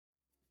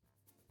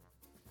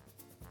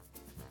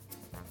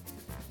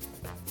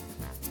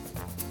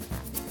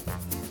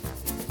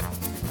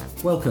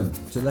Welcome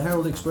to the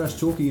Herald Express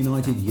Torquay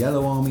United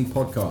Yellow Army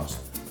podcast,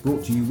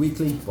 brought to you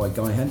weekly by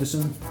Guy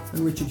Henderson and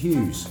Richard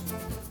Hughes.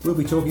 We'll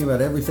be talking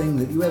about everything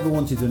that you ever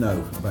wanted to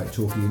know about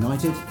Torquay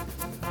United.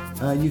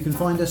 You can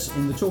find us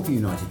in the Torquay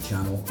United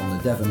channel on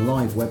the Devon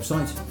Live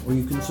website, or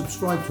you can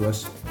subscribe to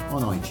us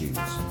on iTunes.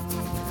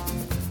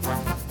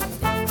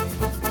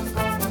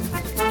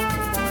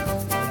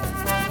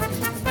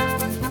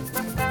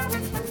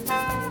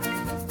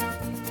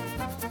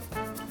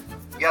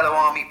 Yellow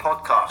Army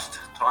podcast,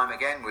 time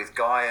again with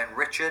Guy and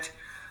Richard.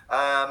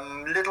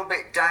 Little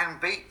bit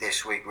downbeat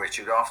this week,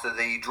 Richard, after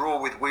the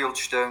draw with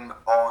Wealdstone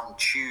on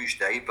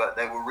Tuesday, but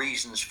there were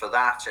reasons for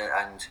that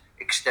and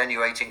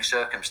extenuating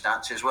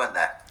circumstances, weren't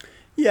there?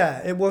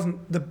 Yeah, it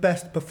wasn't the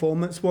best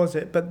performance, was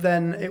it? But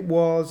then it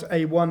was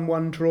a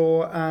 1-1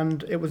 draw,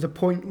 and it was a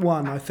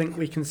 0.1, I think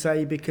we can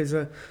say, because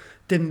it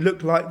didn't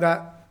look like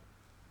that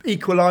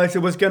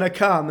equaliser was going to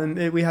come,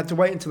 and we had to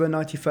wait until the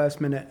 91st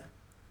minute.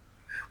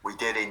 We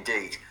did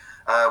indeed.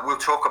 We'll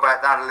talk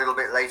about that a little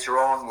bit later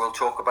on. We'll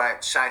talk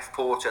about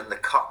Southport and the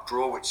cup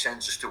draw, which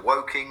sends us to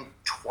Woking.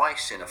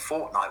 Twice in a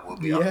fortnight we'll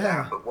be up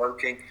there at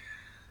Woking.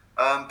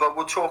 But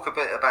we'll talk a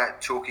bit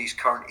about Torquay's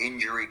current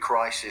injury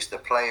crisis, the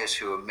players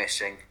who are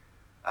missing,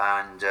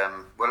 and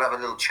we'll have a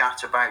little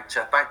chat about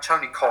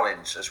Tony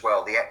Collins as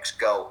well, the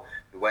ex-Gull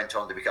who went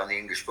on to become the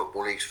English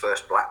Football League's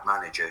first black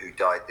manager, who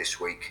died this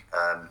week.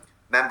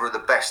 Member of the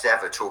best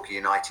ever Torquay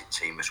United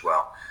team as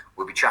well.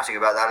 We'll be chatting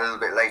about that a little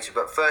bit later.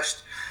 But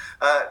first,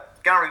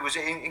 Gary was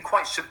in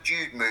quite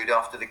subdued mood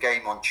after the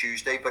game on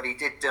Tuesday, but he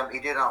did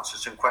answer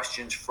some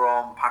questions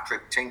from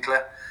Patrick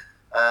Tinkler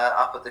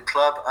up at the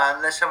club,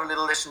 and let's have a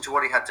little listen to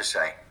what he had to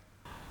say.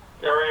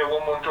 Gary, a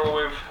 1-1 draw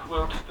with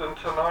Wealdstone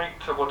tonight.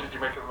 What did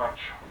you make of the match?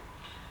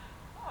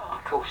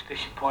 Of course,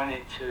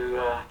 disappointed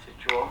to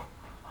draw.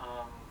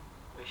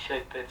 We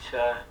said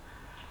that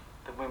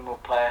the win will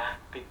play a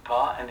big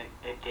part, and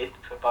it did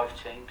for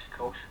both teams, of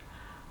course.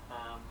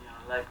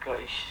 They've got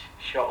his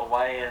shot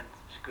away, and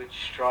it's a good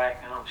strike,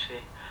 and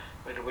obviously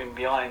with the wind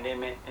behind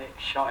him, it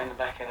shot in the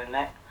back of the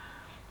net.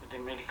 We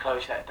didn't really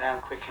close that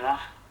down quick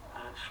enough.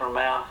 It's from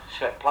our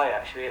set play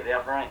actually at the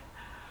other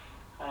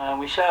end.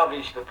 We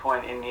salvaged the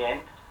point in the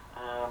end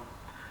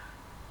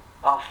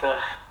after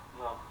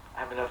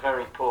having a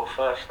very poor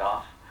first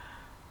half,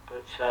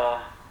 but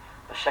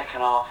the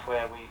second half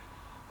where we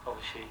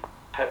obviously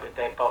peppered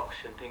their box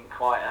and didn't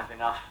quite have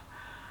enough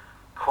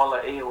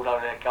quality, although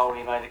their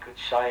goalie made a good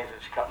save.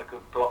 There's a couple of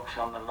good blocks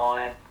on the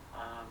line.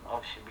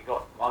 Obviously we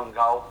got one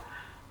goal.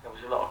 There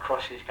was a lot of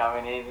crosses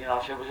going in,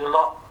 so there was a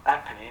lot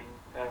happening.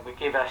 We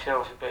give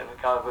ourselves a bit of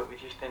a go, but we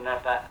just didn't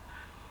have that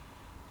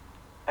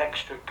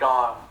extra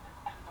guile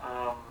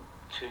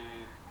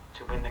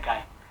to win the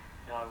game.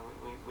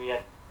 We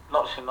had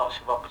lots and lots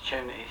of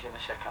opportunities in the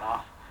second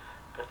half,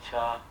 but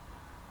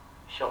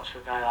shots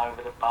were going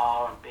over the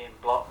bar and being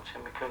blocked,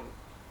 and we couldn't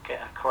get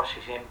our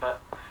crosses in.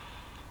 But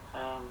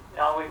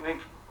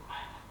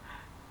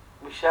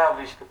we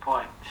salvaged the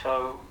point,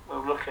 so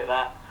we'll look at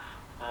that.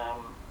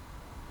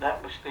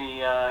 That was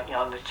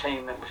the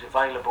team that was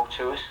available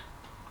to us,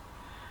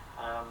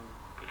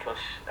 because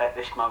at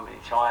this moment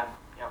in time,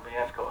 we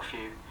have got a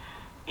few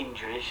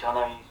injuries. I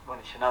know you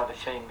wanted to know the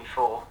team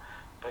before,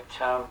 but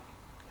so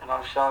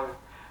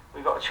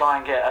we've got to try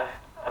and get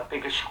a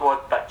bigger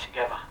squad back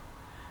together,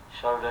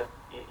 so that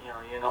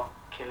you're not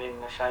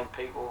killing the same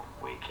people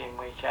week in,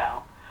 week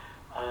out.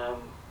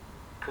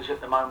 Because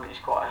at the moment it's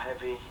quite a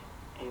heavy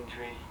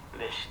injury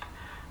list.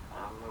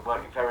 We're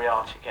working very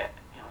hard to get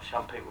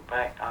some people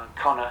back.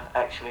 Connor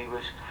actually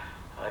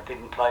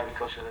didn't play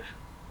because of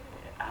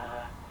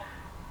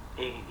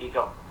he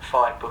got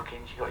 5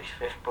 bookings. He got his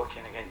 5th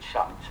booking against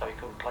Sutton, so he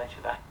couldn't play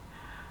today.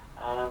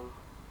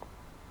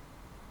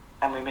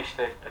 And we missed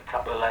a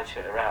couple of lads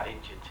that are out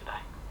injured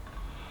today.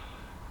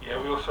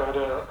 Yeah, we also had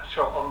a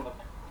shot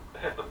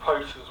hit the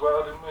post as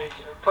well, didn't we?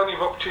 Plenty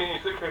of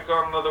opportunities that could have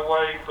gone another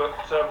way,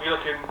 but we're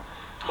looking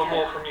for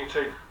more from you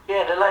too.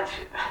 Yeah, the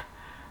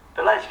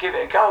lads give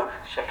it a go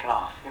second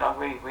half.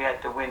 We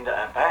had the wind at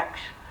our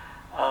backs,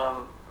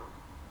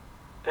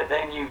 but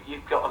then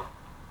you've got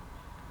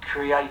to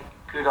create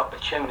good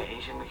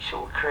opportunities, and we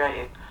sort of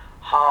created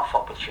half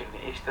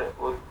opportunities that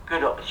were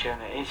good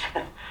opportunities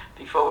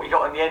before we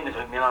got on the end of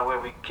them, where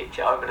we kicked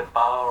it over the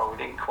bar or we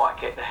didn't quite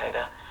get the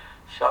header.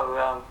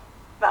 So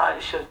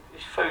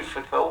it's food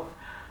for thought.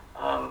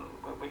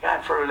 We're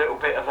going through a little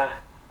bit of a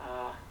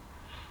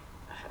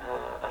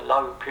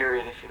low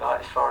period, if you like,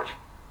 as far as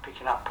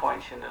picking up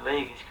points in the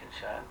league is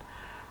concerned.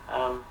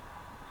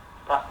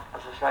 But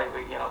as I say,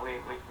 we got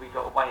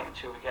to wait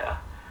until we get a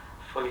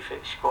fully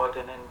fit squad,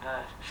 and then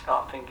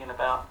start thinking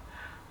about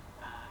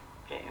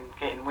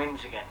getting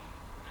wins again.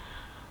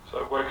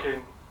 So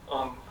working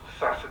on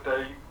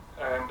Saturday,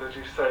 and as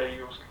you say,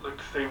 you'll look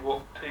to see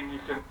what team you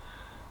can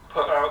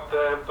put out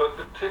there, but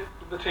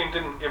the team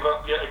didn't give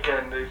up yet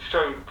again. They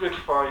showed good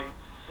fight,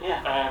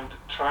 and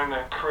trying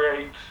to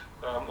create,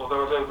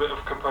 although a little bit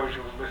of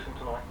composure was missing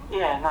tonight.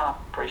 Yeah, no, I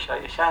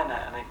appreciate you saying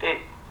that, and they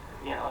did.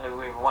 We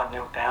were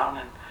 1-0 down,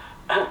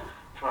 and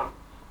from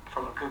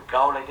a good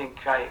goal, they didn't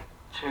create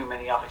too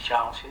many other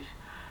chances.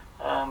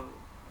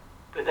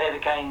 But they're the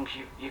games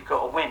you've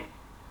got to win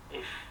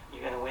if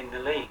you're going to win the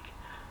league.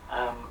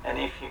 And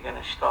if you're going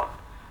to stop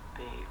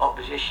the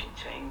opposition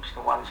teams,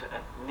 the ones that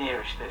are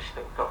nearest us,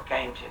 that have got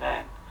games in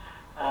hand,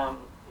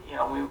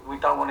 we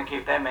don't want to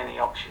give them any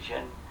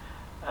oxygen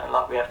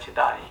like we have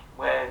today,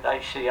 where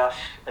they see us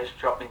as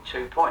dropping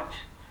 2 points.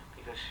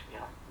 Because,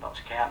 Notts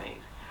County,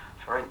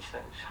 for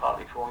instance,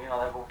 Hartlepool,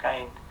 they've all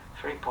gained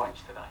 3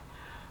 points today.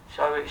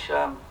 So it's,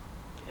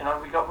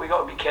 we got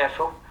to be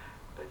careful,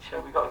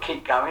 but we've got to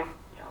keep going.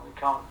 We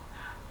can't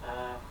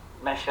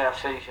mess our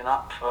season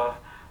up for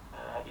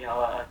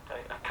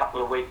a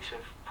couple of weeks of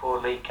poor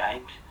league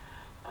games.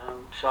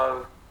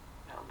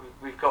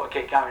 We've got to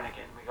get going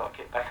again. We've got to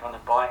get back on the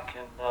bike,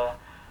 and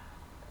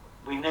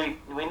we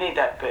need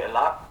that bit of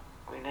luck.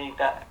 We need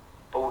that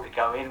ball to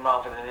go in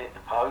rather than hit the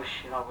post.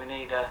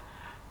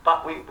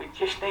 But we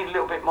just need a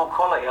little bit more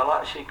quality. I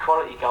like to see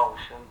quality goals,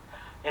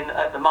 and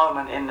at the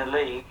moment in the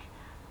league,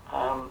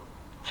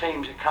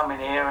 teams are coming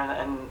here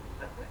and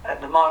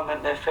at the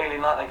moment they're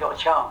feeling like they've got a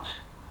chance.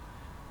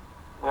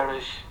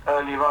 Whereas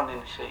earlier on in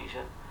the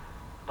season,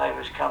 they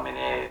was coming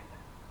here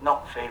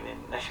not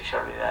feeling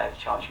necessarily they had a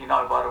chance.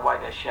 By the way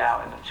they're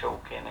shouting and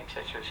talking,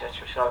 etc.,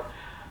 etc. So,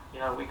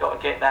 we got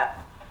to get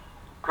that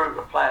group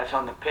of players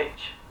on the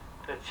pitch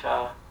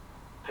that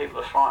people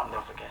are frightened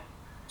of again.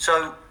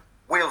 So,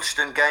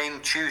 Wealdstone game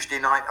Tuesday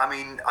night.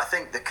 I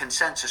think the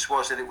consensus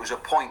was that it was a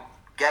point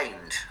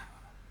gained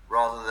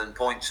rather than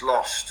points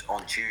lost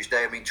on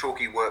Tuesday.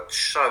 Torquay worked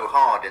so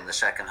hard in the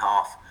second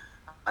half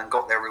and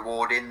got their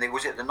reward in.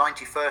 Was it the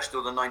 91st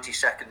or the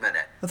 92nd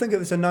minute? I think it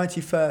was the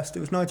 91st. It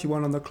was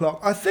 91 on the clock.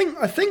 I think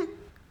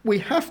we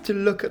have to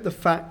look at the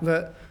fact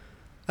that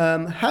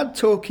had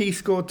Torquay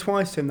scored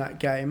twice in that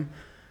game,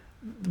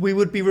 we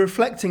would be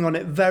reflecting on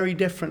it very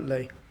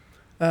differently.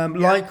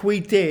 Like we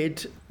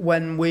did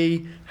when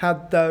we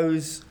had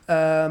those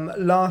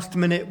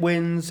last-minute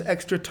wins,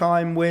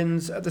 extra-time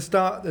wins at the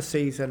start of the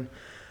season.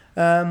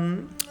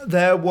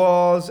 There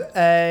was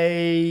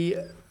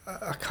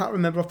I can't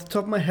remember off the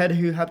top of my head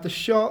who had the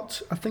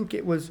shot. I think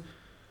it was,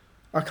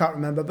 I can't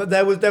remember, but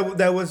there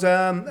was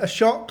a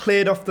shot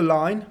cleared off the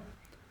line.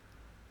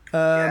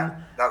 That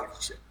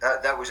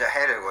was a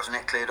header, wasn't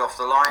it? Cleared off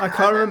the line. I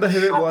can't remember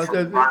who it was.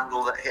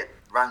 Randall that hit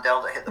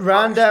the post.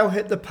 Randall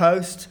hit the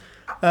post.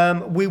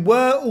 We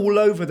were all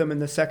over them in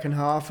the second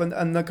half,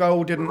 and the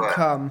goal didn't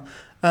come.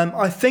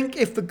 I think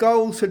if the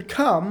goals had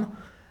come,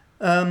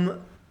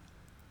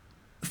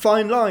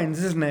 fine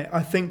lines, isn't it?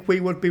 I think we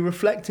would be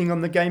reflecting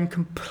on the game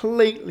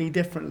completely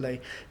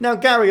differently. Now,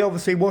 Gary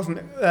obviously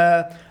wasn't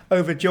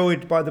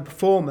overjoyed by the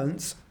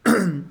performance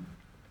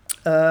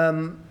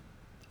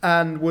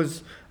and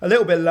was a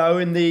little bit low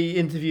in the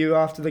interview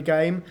after the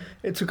game.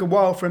 It took a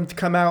while for him to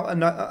come out,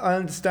 and I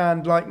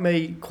understand, like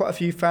me, quite a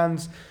few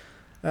fans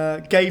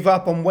gave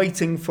up on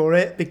waiting for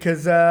it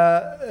because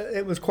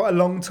it was quite a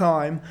long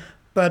time.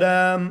 But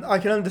I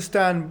can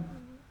understand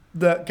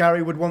that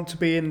Gary would want to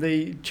be in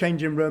the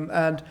changing room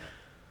and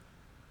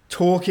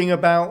talking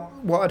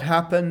about what had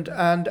happened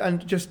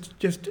and just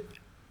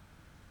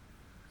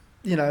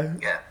Yeah.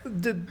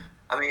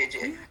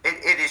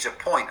 It is a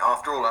point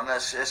after all, and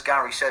as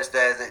Gary says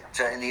there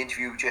that in the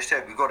interview we just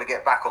heard, we've got to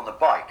get back on the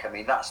bike.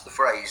 That's the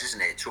phrase,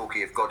 isn't it?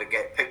 Torquay have got to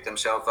pick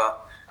themselves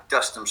up,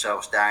 dust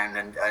themselves down,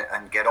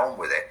 and get on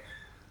with it.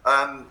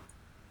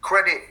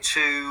 Credit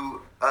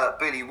to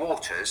Billy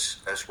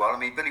Waters as well.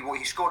 Billy Waters,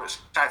 he scored at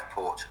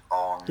Southport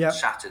on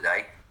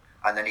Saturday,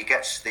 and then he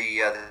gets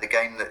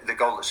the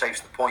goal that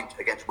saves the point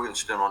against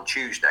Wealdstone on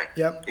Tuesday.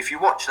 Yep. If you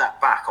watch that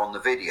back on the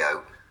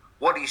video,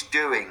 what he's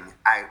doing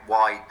out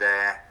wide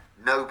there,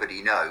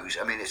 nobody knows.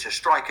 It's a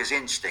striker's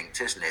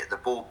instinct, isn't it? The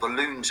ball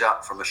balloons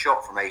up from a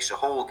shot from Asa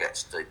Hall,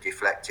 gets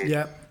deflected.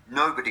 Yep.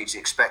 Nobody's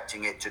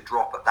expecting it to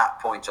drop at that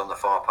point on the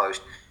far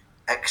post,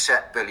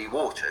 except Billy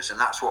Waters, and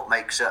that's what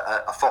makes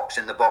a fox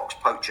in the box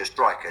poacher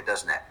striker,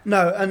 doesn't it?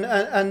 No,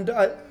 and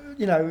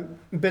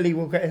Billy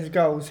will get his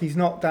goals. He's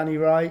not Danny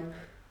Wright.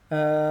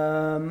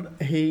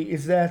 He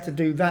is there to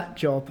do that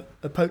job,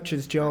 a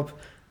poacher's job,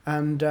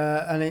 and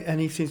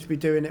he seems to be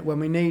doing it when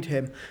we need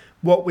him.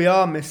 What we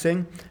are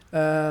missing,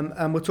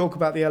 and we'll talk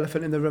about the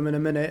elephant in the room in a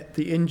minute,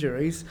 the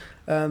injuries.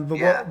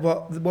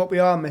 What we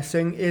are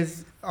missing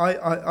is,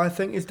 I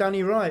think, is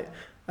Danny Wright.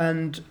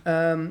 And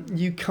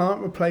you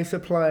can't replace a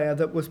player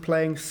that was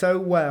playing so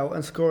well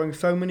and scoring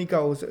so many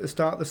goals at the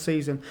start of the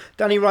season.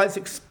 Danny Wright's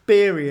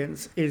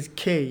experience is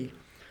key.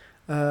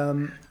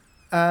 And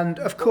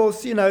of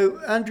course,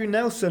 Andrew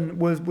Nelson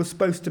was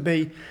supposed to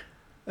be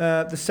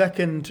the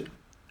second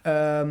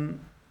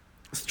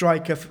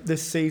striker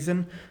this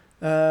season.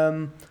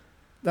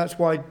 That's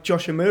why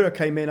Josh Amura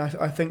came in,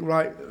 I think,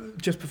 right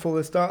just before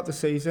the start of the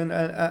season,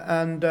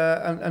 and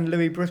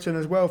Louis Britton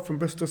as well from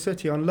Bristol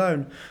City on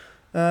loan.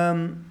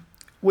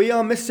 We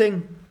are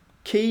missing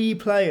key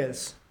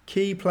players,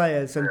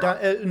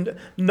 and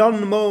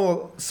none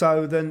more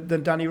so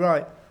than Danny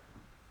Wright.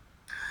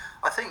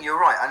 I think you're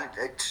right, and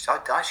I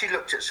actually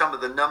looked at some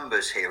of the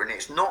numbers here, and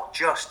it's not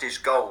just his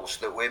goals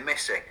that we're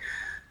missing.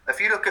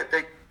 If you look at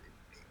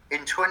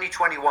in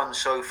 2021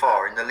 so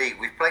far in the league,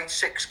 we've played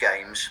 6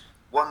 games,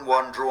 won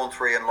 1, drawn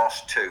 3 and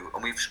lost 2,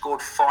 and we've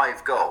scored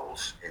 5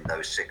 goals in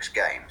those 6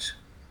 games.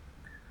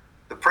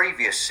 The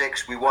previous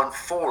 6, we won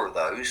 4 of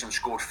those and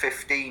scored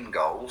 15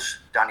 goals.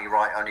 Danny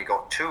Wright only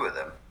got 2 of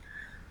them.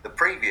 The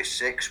previous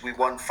 6, we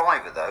won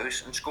 5 of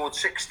those and scored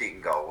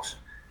 16 goals.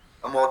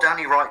 And while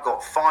Danny Wright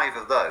got 5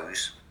 of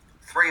those,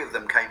 3 of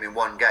them came in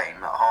one game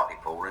at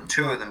Hartlepool and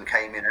 2 of them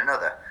came in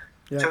another.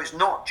 Yeah. So it's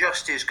not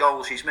just his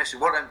goals he's missing.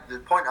 The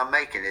point I'm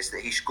making is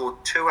that he scored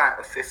 2 out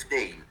of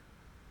 15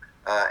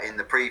 in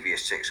the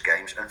previous 6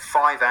 games and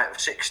 5 out of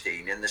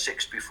 16 in the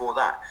 6 before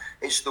that.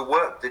 It's the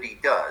work that he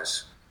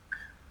does,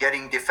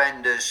 getting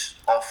defenders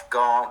off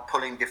guard,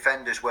 pulling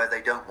defenders where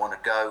they don't want to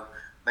go,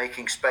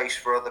 making space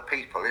for other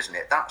people, isn't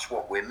it? That's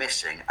what we're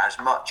missing as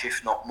much,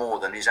 if not more,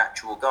 than his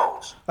actual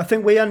goals. I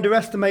think we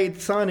underestimated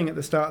the signing at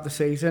the start of the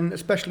season,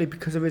 especially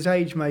because of his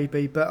age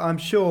maybe, but I'm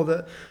sure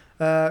that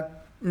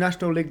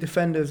National League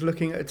defenders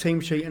looking at a team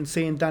sheet and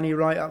seeing Danny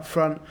Wright up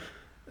front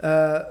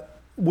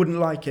wouldn't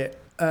like it.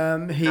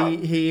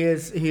 He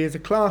is a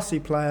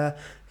classy player.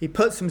 He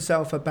puts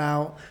himself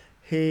about.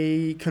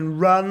 He can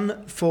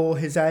run for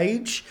his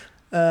age,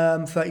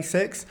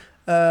 36.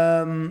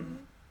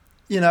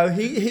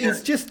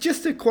 He's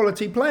just a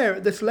quality player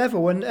at this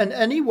level, and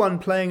anyone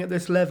playing at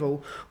this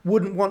level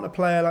wouldn't want a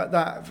player like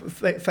that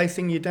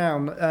facing you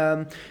down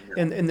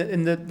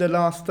in the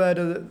last third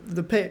of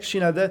the pitch.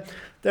 You know, there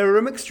are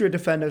a mixture of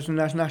defenders in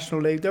the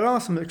National League. There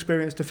are some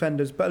experienced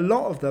defenders, but a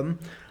lot of them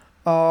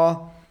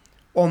are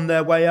on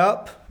their way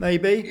up,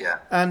 maybe,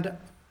 and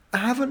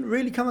haven't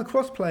really come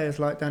across players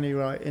like Danny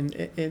Wright in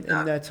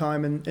their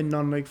time in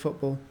non-league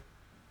football.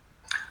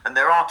 And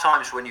there are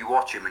times when you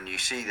watch him and you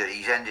see that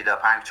he's ended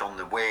up out on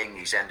the wing,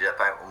 he's ended up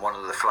out on one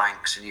of the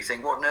flanks, and you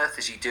think, what on earth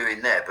is he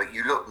doing there? But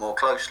you look more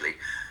closely,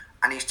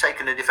 and he's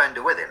taken a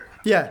defender with him.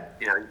 Yeah.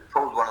 You know, he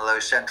pulled one of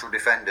those central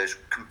defenders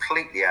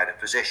completely out of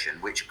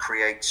position, which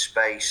creates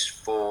space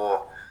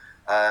for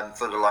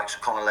the likes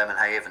of Conor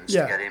Lemonhay-Evans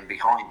to get in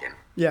behind him.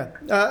 Yeah,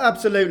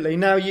 absolutely.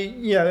 Now,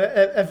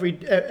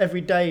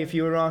 every day, if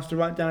you were asked to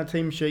write down a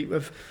team sheet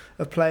of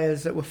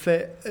players that were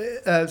fit,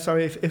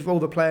 if all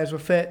the players were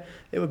fit,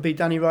 it would be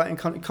Danny Wright and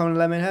Conor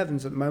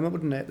Lemonhay-Evans at the moment,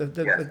 wouldn't it?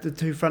 The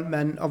two front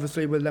men,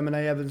 obviously, with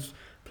Lemonhay-Evans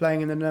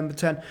playing in the number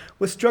 10.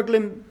 We're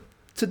struggling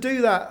to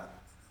do that,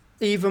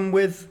 even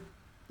with,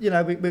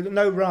 with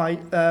no Wright.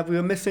 We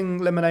were missing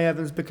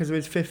Lemonhay-Evans because of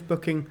his 5th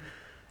booking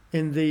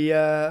in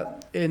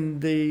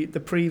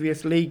the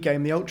previous league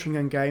game, the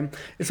Altrincham game.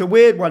 It's a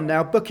weird one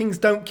now. Bookings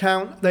don't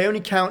count. They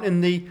only count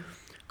in the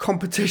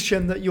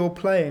competition that you're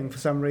playing for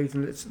some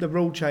reason. It's the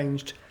rule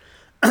changed.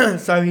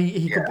 So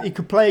he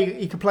could play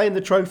in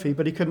the trophy,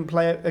 but he couldn't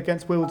play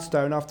against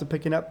Wealdstone after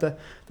picking up the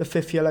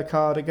 5th yellow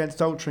card against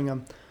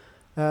Altrincham.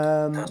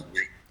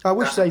 I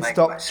wish they'd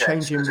stop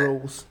changing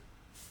rules.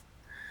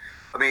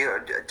 I mean,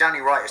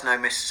 Danny Wright has now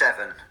missed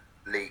 7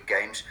 league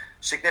games.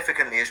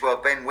 Significantly as well,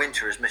 Ben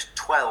Winter has missed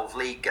 12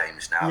 league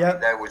games now. Yep. I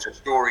mean, there was a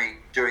story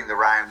during the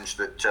rounds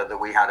that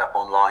we had up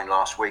online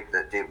last week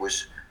that it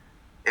was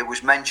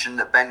mentioned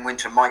that Ben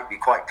Winter might be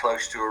quite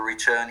close to a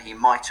return. He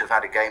might have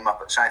had a game up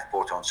at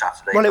Southport on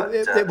Saturday. Well,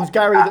 it was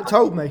Gary that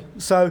told me.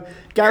 So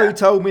Gary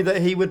told me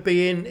that he would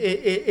be in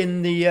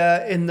the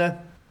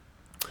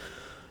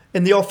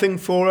offing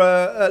for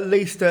at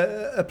least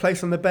a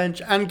place on the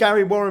bench. And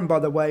Gary Warren, by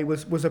the way,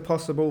 was a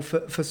possible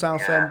for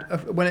Southend.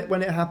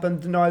 When it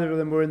happened, neither of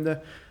them were in the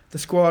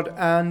squad,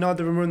 and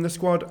neither of them were in the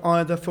squad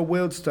either for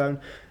Wealdstone.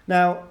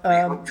 Now,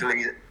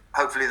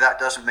 hopefully that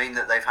doesn't mean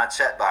that they've had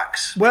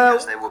setbacks,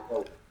 because they were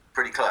both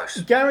pretty close.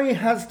 Gary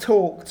has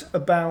talked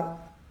about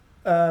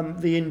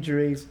the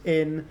injuries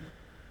in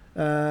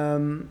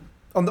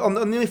on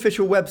the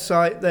official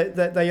website.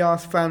 They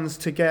asked fans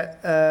to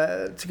get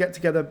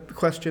together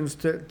questions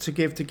to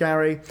give to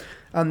Gary,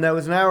 and there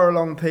was an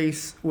hour-long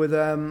piece with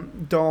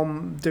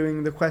Dom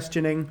doing the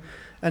questioning,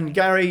 and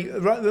Gary,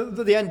 right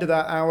at the end of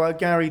that hour,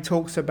 Gary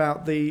talks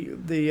about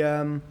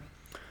the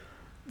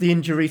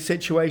injury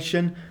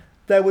situation.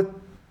 There were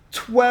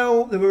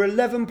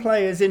 11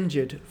 players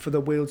injured for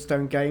the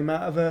Wealdstone game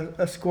out of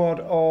a squad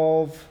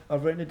of,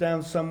 I've written it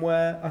down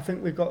somewhere, I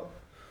think we've got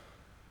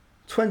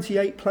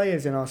 28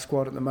 players in our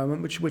squad at the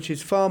moment, which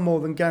is far more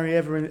than Gary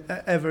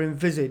ever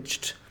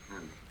envisaged.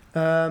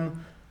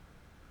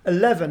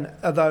 11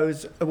 of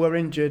those were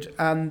injured,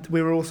 and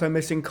we were also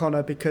missing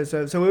Connor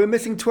so we were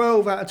missing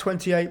 12 out of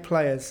 28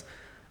 players,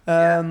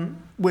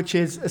 which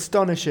is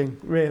astonishing,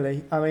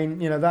 really. I mean,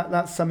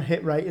 that's some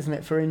hit rate, isn't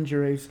it, for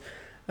injuries?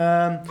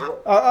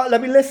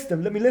 Let me list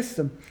them.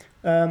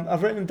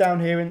 I've written them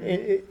down here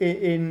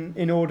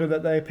in order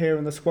that they appear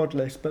on the squad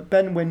list. But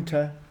Ben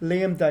Winter,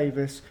 Liam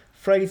Davis,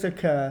 Fraser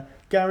Kerr,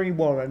 Gary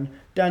Warren,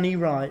 Danny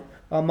Wright,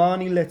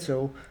 Armani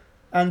Little,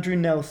 Andrew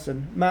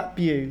Nelson, Matt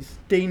Buse,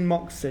 Dean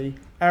Moxey,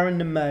 Aaron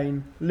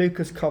Nemain,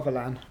 Lucas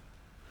Coverlan.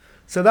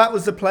 So that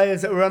was the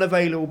players that were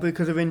unavailable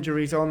because of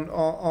injuries on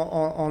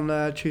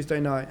Tuesday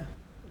night.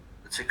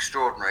 It's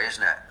extraordinary,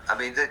 isn't it? I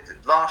mean,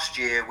 last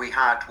year we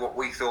had what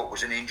we thought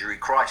was an injury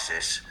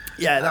crisis.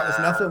 Yeah, that was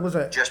nothing, was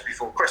it? Just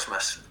before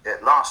Christmas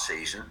last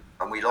season,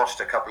 and we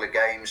lost a couple of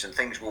games, and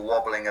things were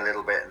wobbling a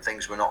little bit, and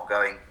things were not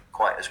going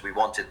quite as we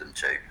wanted them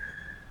to.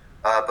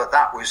 But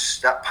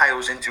that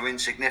pales into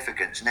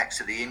insignificance next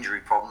to the injury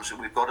problems that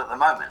we've got at the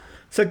moment.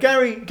 So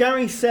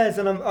Gary says,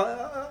 and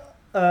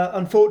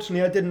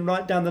unfortunately I didn't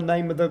write down the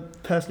name of the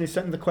person who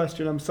sent the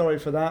question. I'm sorry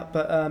for that,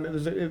 but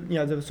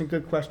there were some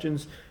good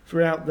questions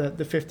throughout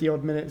the 50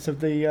 odd minutes of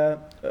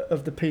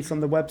the piece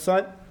on the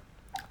website.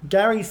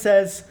 Gary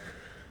says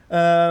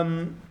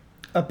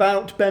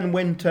about Ben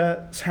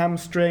Winter's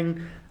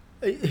hamstring,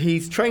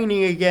 he's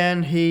training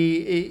again.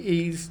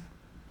 He's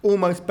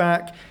almost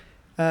back.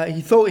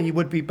 He thought he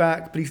would be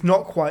back, but he's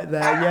not quite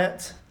there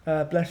yet.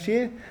 Bless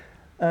you.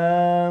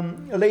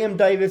 Liam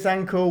Davis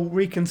ankle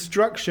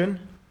reconstruction.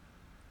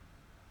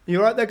 You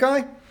all right there,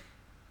 Guy?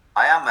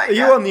 I am, mate. Are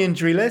you on the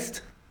injury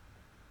list?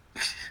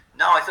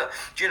 No, I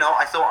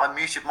thought I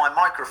muted my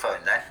microphone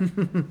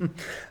then.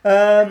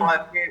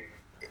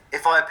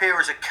 If I appear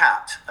as a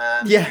cat,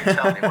 yeah. You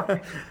tell me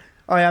what.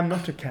 I am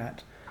not a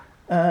cat.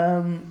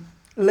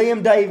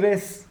 Liam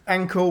Davis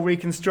ankle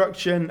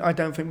reconstruction. I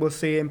don't think we'll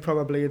see him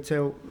probably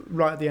until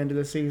right at the end of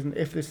the season,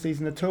 if this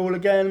season at all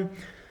again.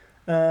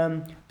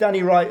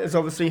 Danny Wright has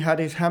obviously had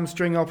his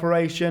hamstring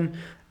operation,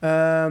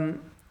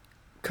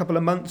 couple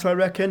of months, I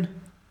reckon.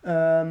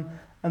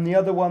 And the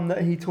other one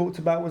that he talked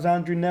about was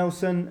Andrew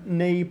Nelson,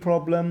 knee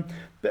problem,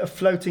 bit of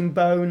floating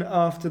bone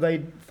after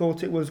they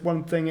thought it was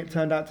one thing, it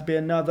turned out to be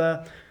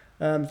another.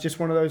 Just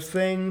one of those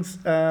things.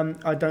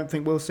 I don't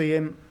think we'll see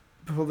him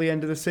before the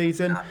end of the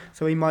season,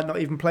 so he might not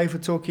even play for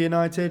Torquay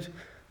United.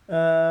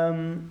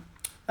 The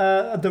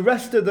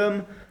rest of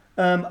them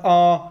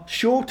are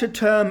shorter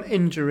term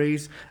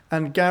injuries,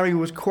 and Gary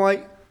was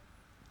quite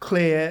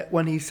clear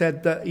when he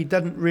said that he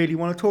doesn't really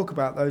want to talk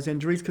about those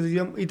injuries because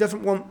he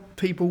doesn't want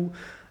people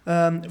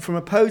from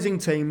opposing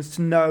teams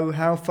to know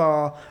how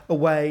far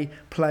away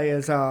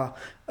players are.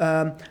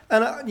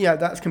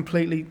 That's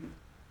completely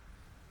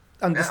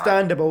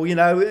understandable. You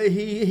know,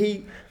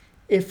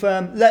 if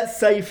let's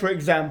say, for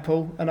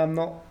example, and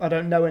I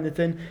don't know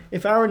anything,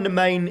 if Aaron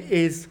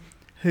Nemain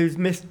who's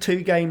missed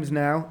 2 games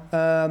now,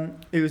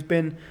 who's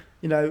been,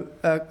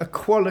 a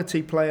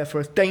quality player for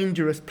us,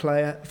 dangerous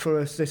player for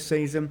us this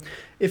season,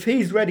 if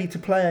he's ready to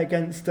play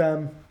against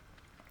who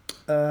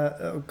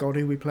are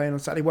we playing on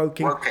Saturday?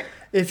 Woking.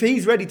 If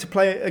he's ready to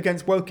play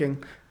against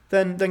Woking,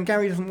 then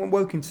Gary doesn't want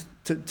Woking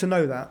to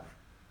know that.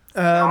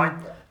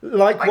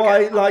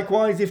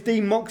 Likewise, if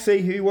Dean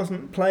Moxey, who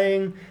wasn't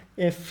playing,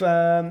 if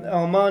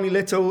Armani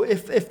Little,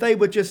 if they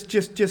were just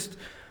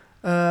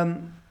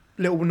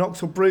little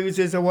knocks or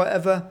bruises or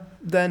whatever,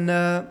 then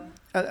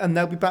and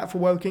they'll be back for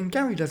Woking.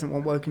 Gary doesn't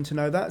want Woking to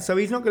know that, so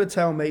he's not going to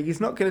tell me.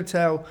 He's not going to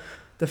tell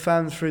the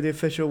fans through the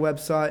official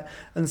website,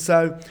 and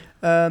so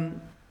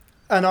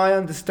and I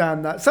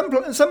understand that.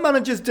 Some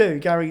managers do.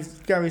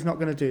 Gary's not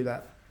going to do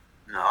that.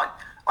 No,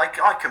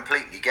 I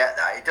completely get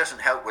that. It doesn't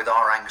help with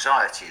our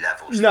anxiety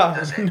levels,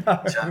 does it?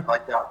 No. So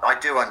I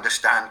do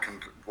understand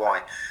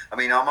why. I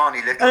mean,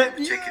 Armani Little in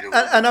particular.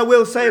 And I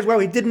will say as well,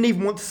 he didn't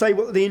even want to say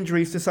what the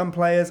injuries to some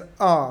players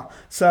are.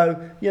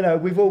 So,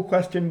 we've all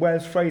questioned,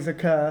 where's Fraser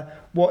Kerr?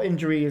 What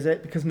injury is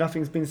it? Because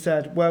nothing's been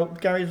said. Well,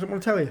 Gary doesn't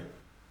want to tell you.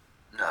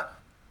 No,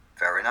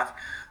 fair enough.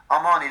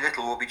 Armani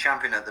Little will be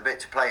champion at the bit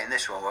to play in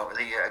this one, won't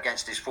he,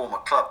 against his former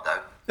club,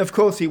 though? Of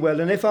course he will.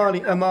 And if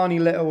Armani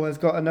Little has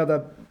got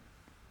another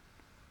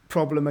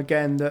problem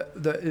again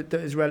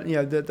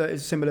that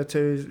is similar to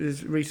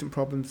his recent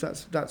problems,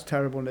 that's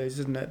terrible news,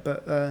 isn't it?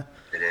 But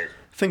it is.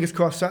 Fingers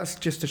crossed that's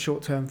just a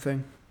short-term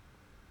thing.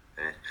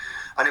 It is.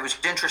 And it was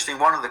interesting,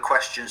 one of the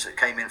questions that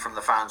came in from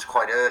the fans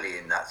quite early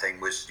in that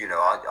thing was,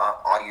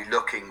 are you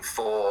looking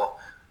for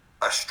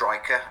a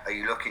striker? Are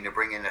you looking to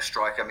bring in a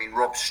striker? I mean,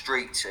 Rob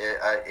Street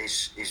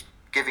is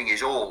giving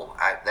his all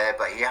out there,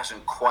 but he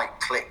hasn't quite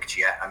clicked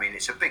yet. I mean,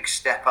 it's a big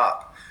step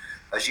up,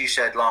 as you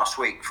said last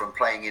week, from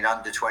playing in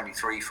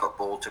under-23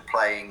 football to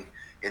playing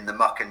in the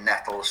muck and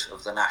nettles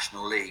of the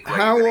National League, where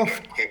you're going to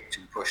get kicked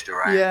and pushed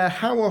around. Yeah,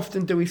 how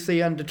often do we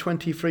see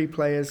under-23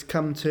 players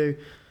come to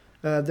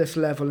this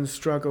level and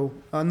struggle?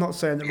 I'm not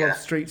saying that Rob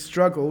Street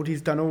struggled.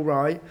 He's done all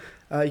right.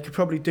 He could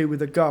probably do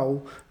with a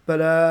goal. But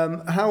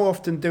how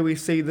often do we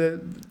see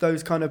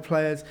those kind of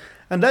players?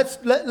 And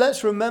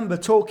let's remember,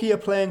 Torquay are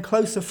playing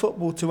closer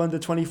football to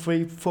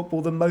under-23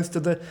 football than most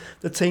of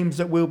the teams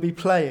that will be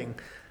playing.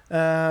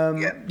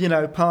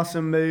 Pass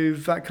and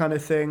move, that kind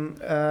of thing.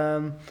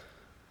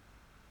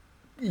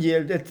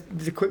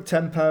 It's a quick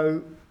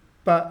tempo,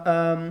 but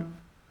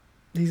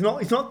he's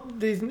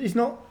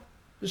not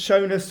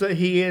shown us that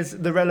he is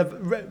the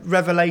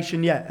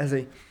revelation yet, has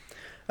he?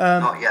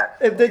 Not yet.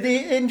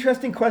 The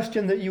interesting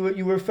question that you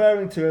were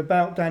referring to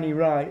about Danny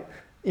Wright,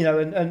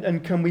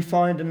 and can we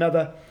find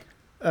another?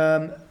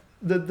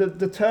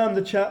 The term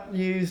the chap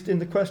used in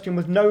the question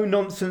was no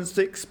nonsense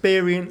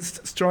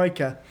experienced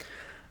striker.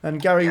 And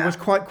Gary was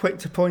quite quick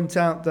to point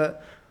out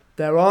that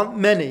there aren't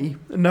many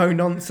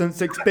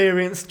no-nonsense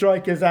experienced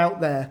strikers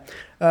out there.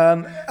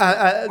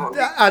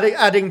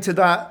 Adding to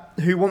that,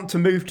 who want to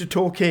move to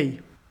Torquay.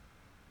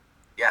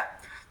 Yeah,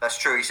 that's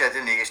true. He said,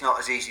 didn't he? It's not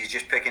as easy as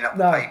just picking up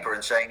the paper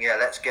and saying, yeah,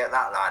 let's get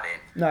that lad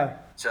in. No.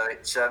 So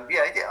it's, I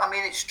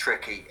mean, it's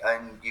tricky,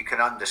 and you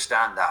can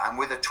understand that. And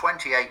with a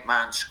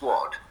 28-man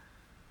squad,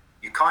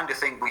 you kind of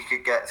think we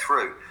could get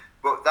through.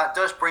 But that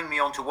does bring me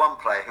on to one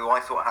player who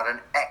I thought had an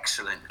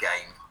excellent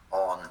game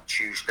on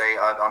Tuesday.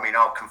 I mean,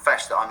 I'll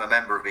confess that I'm a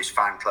member of his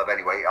fan club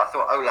anyway. I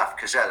thought Olaf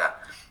Kazella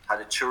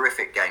had a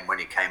terrific game when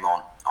he came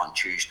on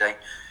Tuesday.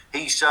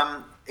 He's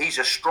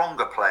a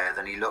stronger player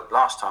than he looked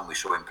last time we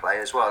saw him play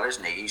as well,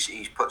 isn't he?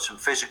 He's put some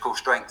physical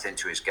strength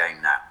into his game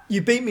now.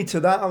 You beat me to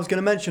that. I was going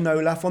to mention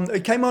Olaf.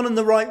 He came on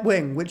the right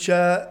wing, which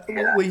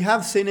we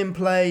have seen him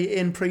play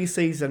in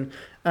pre-season,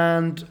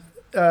 and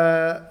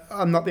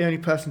I'm not the only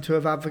person to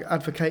have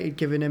advocated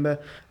giving him a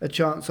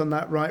chance on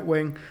that right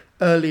wing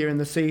earlier in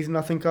the season.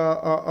 I think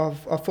our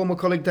former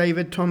colleague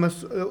David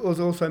Thomas has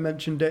also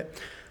mentioned it.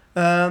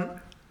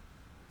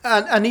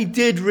 And he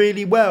did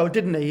really well,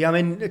 didn't he? I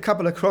mean, a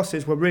couple of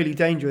crosses were really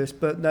dangerous,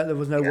 but there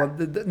was no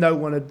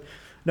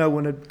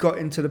one had got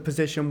into the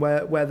position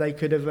where they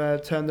could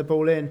have turned the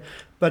ball in.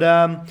 But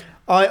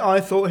I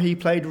thought he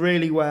played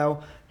really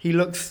well. He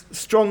looks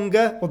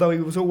stronger, although he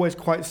was always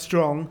quite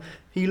strong.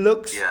 He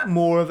looks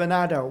more of an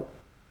adult.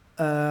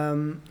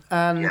 Of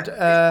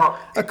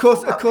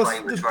course,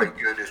 play was very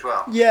good as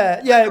well.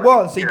 Yeah, it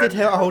was. He did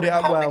hold it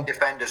up well. Holding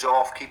defenders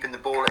off, keeping the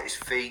ball at his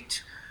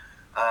feet.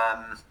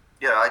 I'm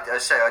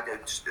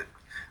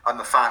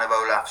a fan of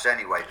Olaf's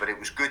anyway, but it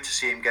was good to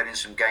see him getting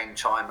some game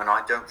time, and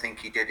I don't think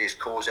he did his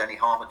cause any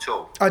harm at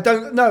all. I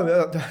don't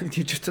know.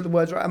 You just took the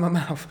words right out of my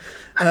mouth.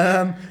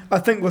 I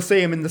think we'll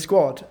see him in the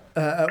squad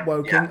at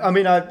Woking. Yeah. I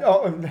mean,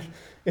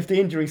 if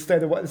the injuries stay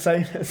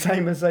the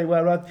same as they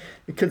were,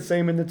 you could see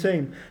him in the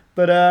team.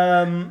 But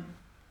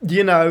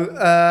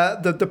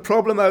the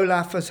problem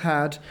Olaf has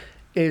had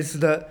is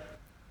that,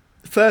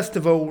 first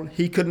of all,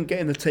 he couldn't get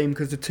in the team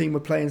because the team were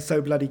playing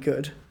so bloody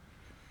good.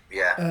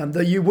 Yeah.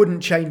 That you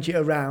wouldn't change it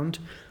around.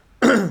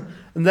 And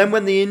then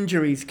when the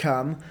injuries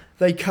come,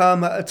 they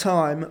come at a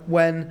time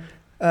when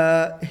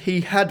he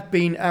had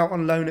been out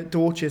on loan at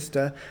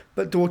Dorchester,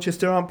 but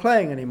Dorchester aren't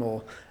playing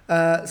anymore.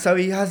 So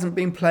he hasn't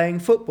been playing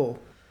football.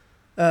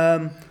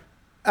 And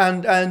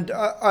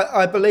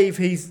I believe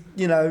he's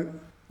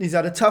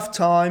had a tough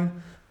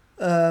time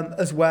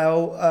as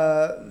well.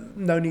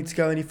 No need to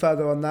go any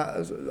further on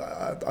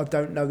that. I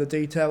don't know the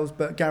details,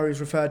 but Gary's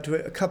referred to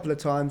it a couple of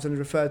times and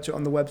referred to it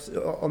on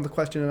the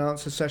question and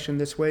answer session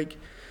this week.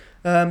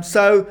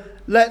 So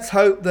let's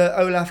hope that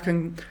Olaf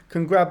can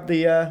grab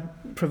the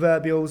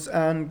proverbials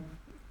and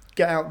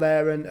get out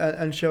there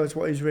and show us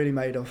what he's really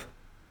made of.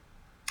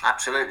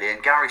 Absolutely,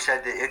 and Gary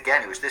said that,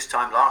 again, it was this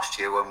time last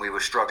year when we were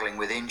struggling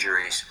with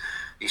injuries.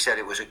 He said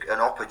it was an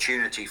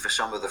opportunity for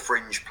some of the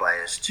fringe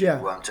players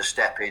to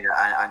step in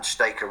and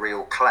stake a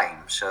real claim.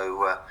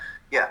 So,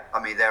 I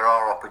mean, there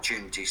are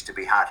opportunities to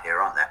be had here,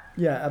 aren't there?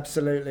 Yeah,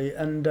 absolutely.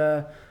 And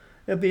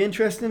it'll be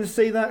interesting to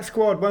see that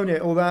squad, won't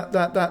it? Or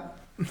that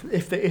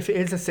if it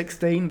is a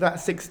 16, that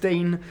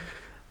 16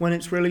 when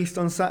it's released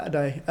on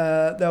Saturday.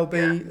 There'll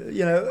be,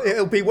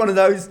 it'll be one of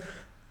those.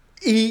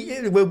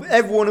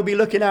 Everyone will be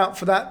looking out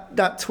for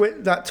that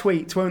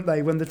tweet, won't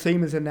they, when the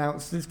team is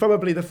announced? It's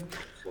probably the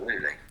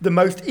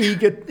most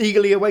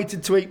eagerly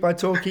awaited tweet by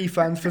Torquay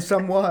fans for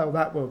some while.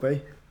 That will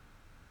be.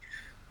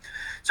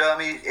 So I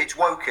mean, it's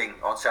Woking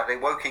on Saturday.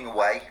 Woking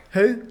away.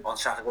 Who on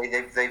Saturday?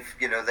 They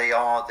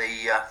are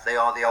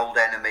the old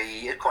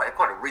enemy. It's quite a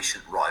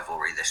recent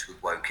rivalry this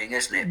with Woking,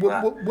 isn't it?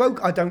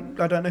 I don't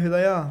know who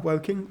they are.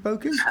 Woking.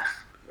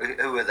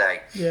 Who are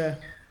they? Yeah.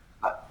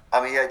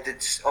 I mean,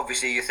 it's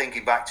obviously you're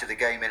thinking back to the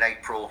game in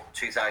April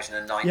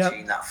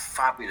 2019, that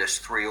fabulous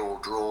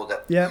 3-3 draw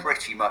that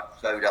pretty much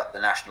sewed up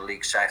the National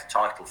League South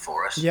title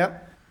for us.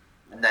 Yep.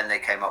 And then they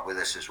came up with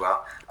us as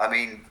well. I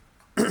mean,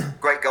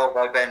 great goal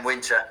by Ben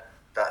Winter,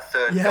 that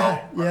third goal.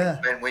 Yeah.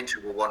 Ben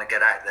Winter will want to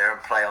get out there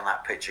and play on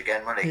that pitch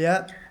again, won't he?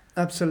 Yeah,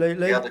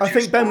 absolutely. I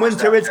think Ben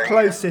Winter is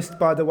closest,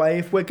 by the way.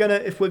 If we're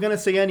gonna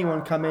see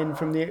anyone come in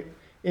from the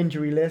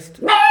injury list.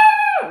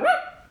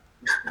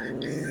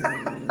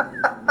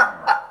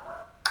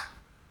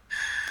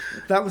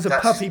 That was a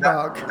puppy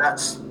bark.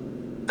 That's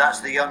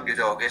the younger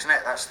dog, isn't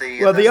it? That's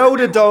the. Well, the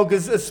older dog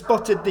has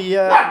spotted the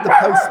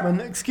postman.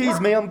 Excuse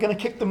me, I'm going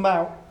to kick them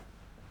out.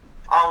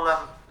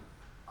 I'll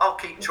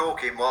keep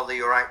talking while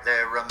you're out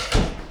there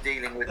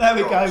dealing with. There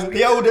we go.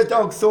 The older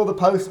dog saw the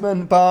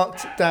postman,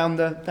 barked down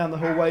the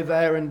hallway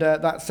there, and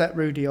that set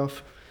Rudy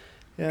off.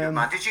 Good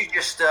man. Did you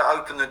just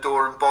open the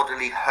door and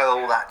bodily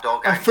hurl that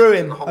dog out? I threw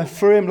him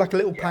like a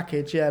little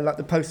package. Yeah, like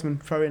the postman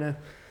throwing a.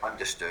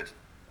 Understood.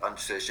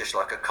 It's just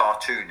like a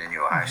cartoon in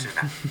your house, isn't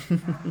it?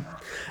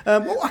 I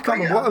can't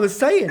remember what I was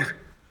saying.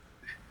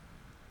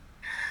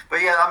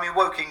 But yeah, I mean,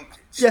 Woking.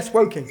 Yes,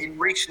 Woking. In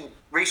recent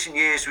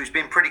years, we've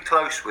been pretty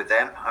close with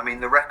them. I mean,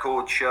 the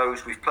record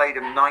shows we've played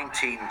them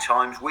 19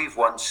 times. We've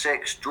won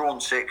 6, drawn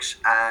 6,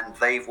 and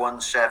they've won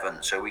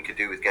 7. So we could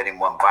do with getting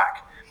one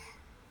back.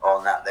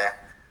 on that there.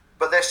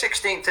 But they're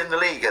 16th in the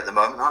league at the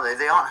moment, aren't they?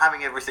 They aren't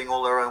having everything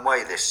all their own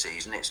way this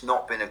season. It's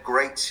not been a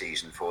great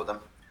season for them.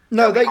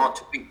 No, they hard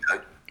to beat,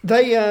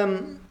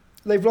 though.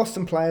 They've lost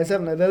some players,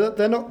 haven't they?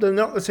 They're not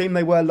the team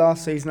they were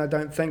last season, I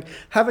don't think.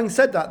 Having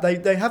said that,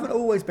 they haven't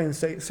always been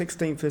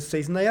 16th this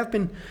season. They have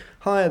been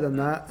higher than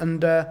that,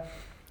 and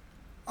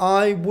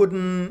I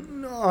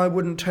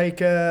wouldn't take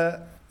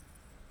a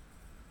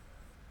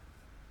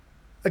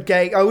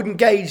gauge. I wouldn't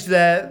gauge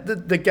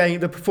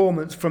the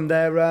performance from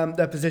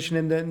their position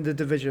in the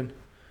division.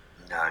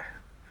 No.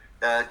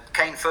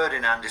 Kane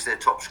Ferdinand is their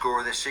top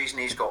scorer this season.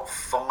 He's got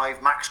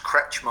 5. Max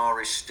Kretschmar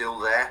is still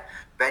there.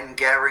 Ben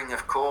Gehring,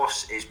 of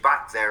course, is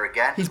back there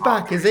again. He's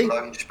back, is he?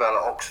 Loan spell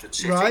at Oxford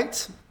City.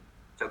 Right.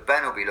 So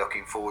Ben will be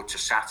looking forward to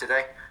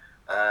Saturday.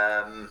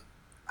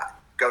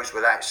 Goes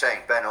without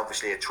saying, Ben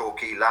obviously a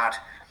Torquay lad.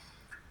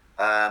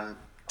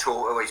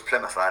 He's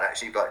Plymouth lad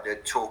actually, but a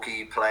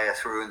Torquay player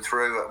through and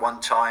through at one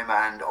time,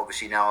 and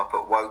obviously now up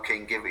at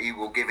Woking. He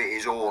will give it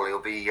his all. He'll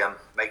be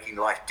making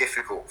life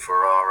difficult for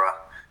our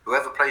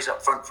whoever plays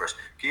up front for us.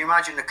 Can you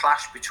imagine the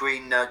clash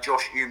between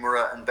Josh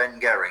Umerer and Ben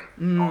Gehring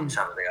on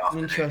Saturday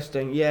afternoon?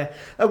 Interesting, yeah.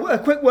 A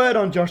quick word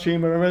on Josh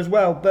Umerer as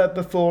well, but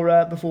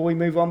before we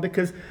move on,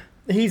 because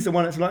he's the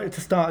one that's likely to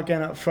start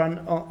again up front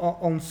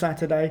on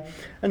Saturday.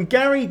 And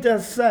Gary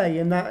does say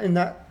in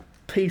that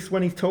piece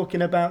when he's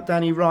talking about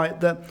Danny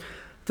Wright that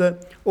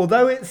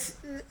although it's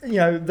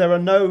there are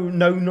no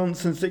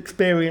nonsense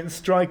experienced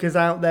strikers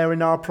out there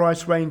in our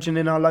price range and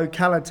in our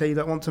locality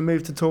that want to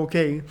move to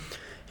Torquay,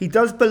 he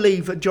does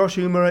believe that Josh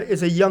Umerer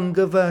is a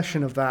younger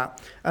version of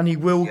that, and he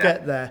will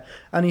get there.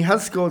 And he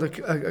has scored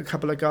a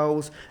couple of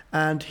goals,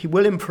 and he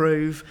will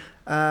improve.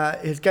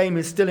 His game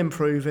is still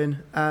improving,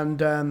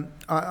 and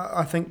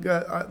I think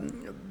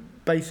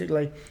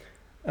basically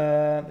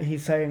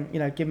he's saying,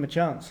 give him a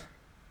chance.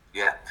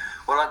 Yeah.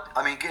 Well,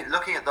 I mean,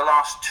 looking at the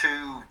last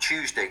 2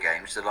 Tuesday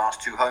games, the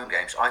last 2 home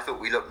games, I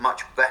thought we looked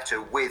much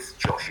better with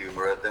Josh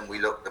Umerer than we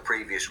looked the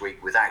previous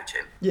week without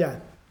him. Yeah.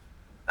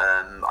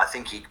 I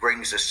think he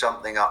brings us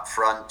something up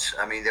front.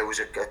 I mean, there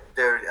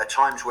are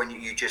times when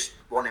you just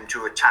want him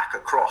to attack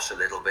across a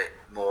little bit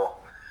more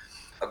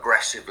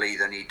aggressively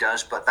than he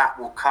does, but that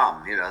will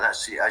come.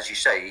 That's, as you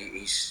say,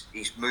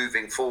 he's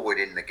moving forward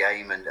in the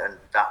game, and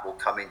that will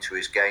come into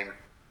his game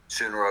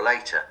sooner or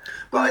later.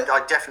 But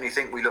I definitely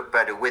think we look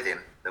better with him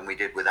than we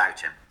did without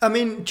him. I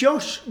mean,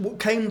 Josh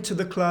came to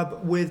the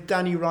club with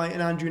Danny Wright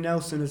and Andrew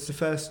Nelson as the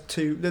first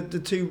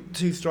the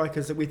two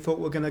strikers that we thought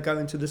were going to go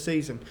into the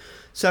season.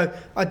 So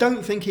I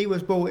don't think he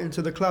was brought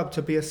into the club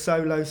to be a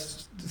solo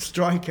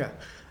striker.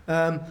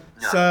 No.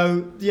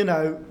 So,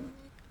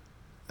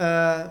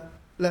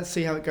 let's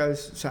see how it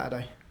goes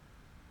Saturday.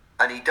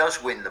 And he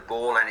does win the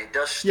ball, and it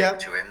does stick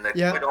to him.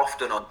 Quite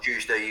often on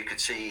Tuesday you could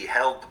see he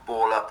held the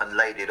ball up and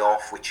laid it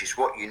off, which is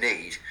what you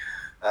need,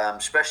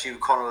 especially with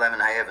Conor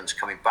Lemonhay-Evans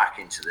coming back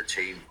into the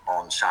team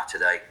on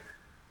Saturday.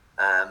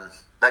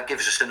 That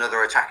gives us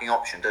another attacking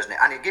option, doesn't it?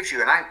 And it gives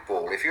you an out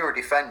ball. If you're a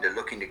defender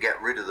looking to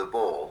get rid of the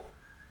ball,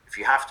 if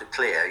you have to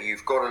clear,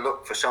 you've got to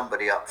look for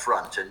somebody up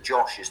front, and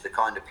Josh is the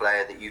kind of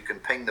player that you can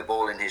ping the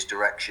ball in his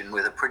direction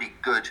with a pretty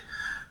good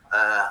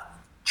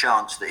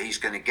chance that he's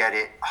going to get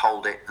it,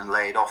 hold it, and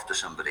lay it off to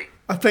somebody.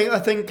 I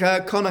think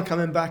Connor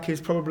coming back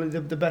is probably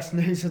the best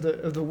news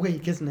of the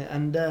week, isn't it?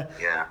 And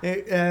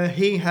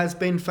he has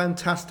been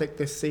fantastic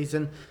this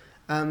season,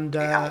 and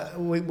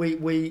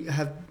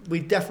we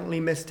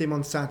definitely missed him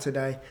on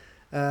Saturday.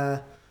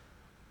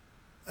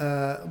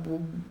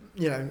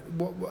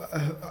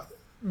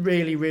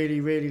 Really,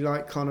 really, really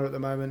like Connor at the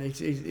moment.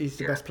 He's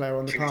the best player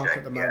on the park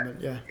at the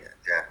moment. Yeah.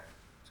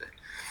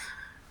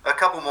 A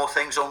couple more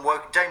things on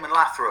Woking. Damon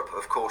Lathrop,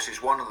 of course,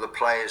 is one of the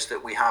players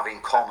that we have in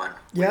common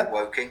with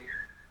Woking.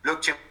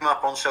 Looked him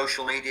up on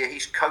social media.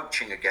 He's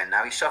coaching again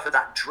now. He suffered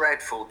that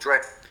dreadful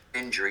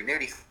injury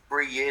nearly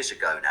 3 years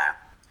ago now.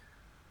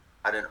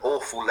 Had an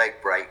awful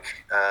leg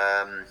break.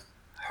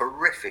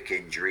 Horrific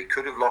injury.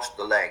 Could have lost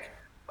the leg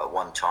at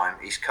one time.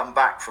 He's come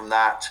back from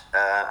that,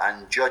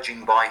 and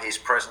judging by his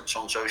presence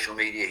on social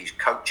media, he's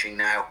coaching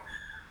now.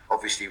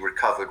 Obviously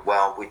recovered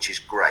well, which is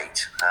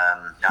great.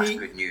 That's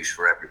good news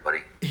for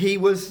everybody. He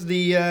was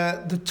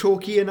the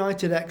Torquay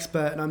United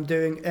expert, and I'm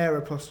doing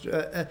in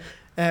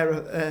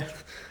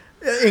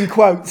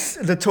quotes,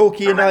 the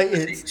Torquay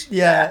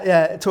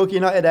United, Torquay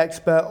United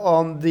expert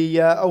on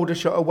the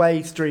Aldershot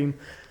away stream.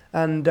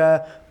 And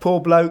poor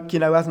bloke,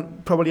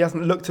 probably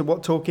hasn't looked at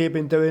what Torquay have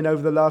been doing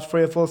over the last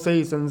 3 or 4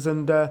 seasons,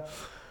 and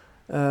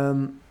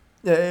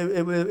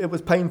it was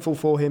painful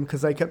for him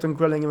because they kept on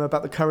grilling him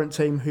about the current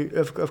team, who,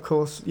 of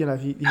course, he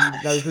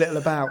knows little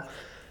about.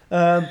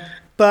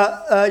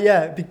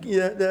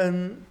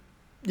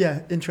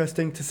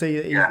 Interesting to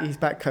see that he's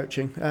back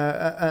coaching,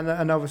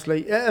 and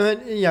obviously,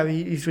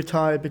 he's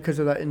retired because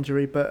of that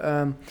injury,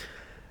 but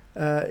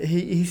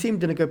he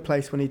seemed in a good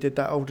place when he did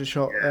that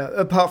Aldershot.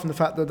 Apart from the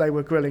fact that they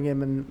were grilling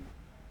him, and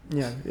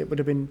it would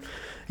have been,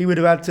 he would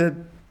have had to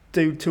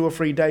do 2 or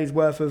 3 days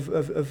worth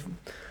of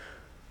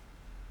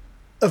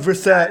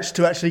research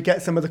to actually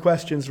get some of the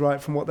questions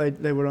right from what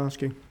they were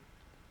asking.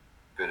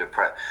 Bit of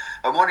prep.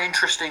 And one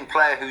interesting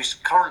player who's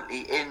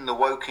currently in the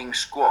Woking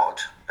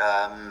squad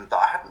that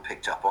I hadn't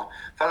picked up on,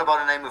 a fellow by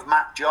the name of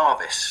Matt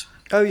Jarvis.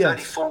 Oh, yes.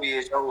 34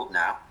 years old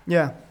now.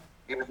 Yeah.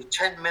 He was a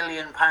 £10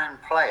 million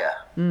player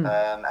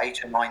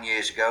 8 or 9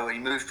 years ago. He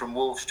moved from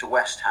Wolves to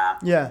West Ham.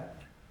 Yeah.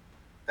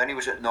 Then he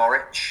was at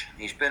Norwich.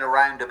 He's been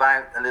around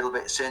about a little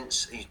bit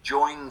since. He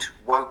joined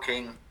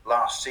Woking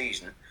last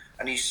season,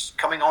 and he's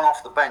coming on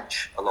off the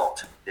bench a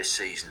lot this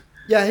season.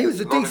 Yeah, he was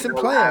a decent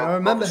player. I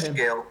remember him.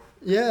 Skill.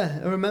 Yeah,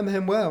 I remember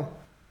him well.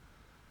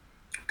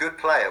 Good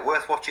player,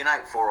 worth watching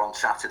out for on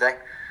Saturday.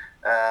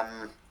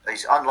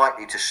 He's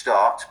unlikely to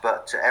start,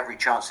 but every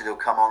chance that he'll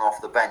come on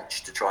off the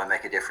bench to try and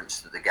make a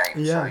difference to the game.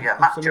 Yeah, so yeah,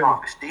 Matt absolutely.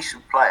 Jarvis,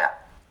 decent player.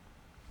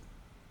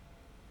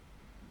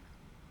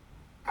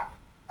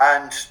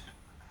 And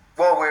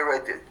while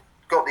we've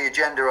got the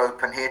agenda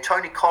open here,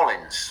 Tony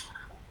Collins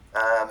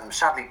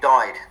sadly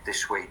died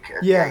this week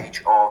at the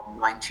age of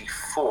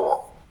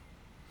 94.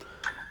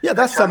 Yeah,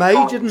 that's some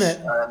age, isn't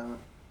it?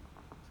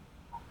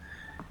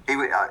 He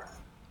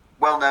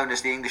well known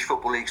as the English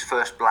Football League's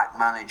first black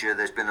manager.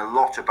 There's been a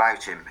lot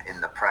about him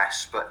in the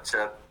press, but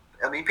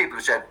I mean, people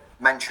have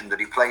mentioned that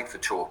he played for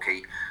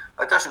Torquay.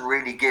 It doesn't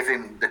really give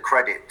him the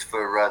credit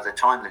for the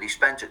time that he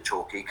spent at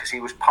Torquay, because he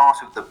was part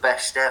of the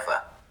best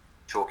ever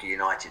Torquay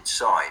United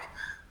side,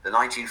 the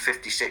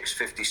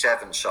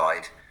 1956-57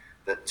 side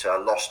that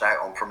lost out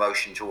on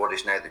promotion to what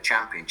is now the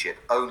Championship,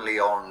 only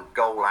on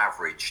goal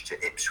average to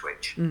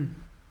Ipswich,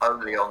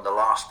 only on the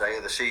last day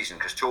of the season,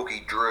 because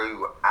Torquay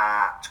drew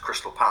at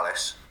Crystal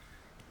Palace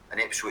and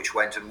Ipswich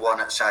went and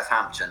won at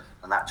Southampton,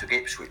 and that took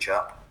Ipswich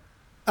up.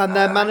 And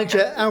their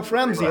manager Alf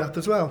Ramsey up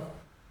as well.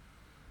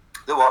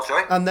 The what,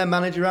 sorry? And their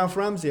manager Alf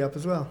Ramsey up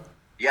as well.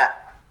 Yeah.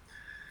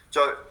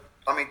 So,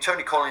 I mean,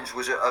 Tony Collins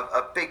was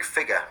a big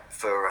figure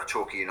for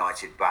Torquay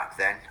United back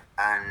then,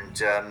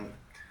 and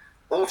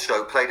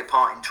also played a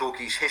part in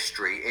Torquay's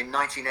history in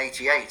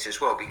 1988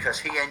 as well, because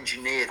he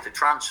engineered the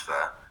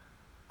transfer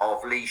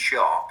of Lee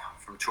Sharp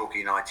from Torquay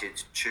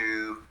United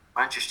to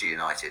Manchester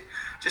United.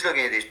 Just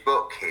looking at his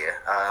book here,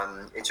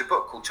 it's a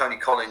book called Tony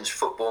Collins'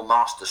 Football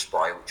Master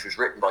Spy, which was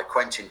written by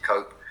Quentin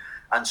Cope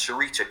and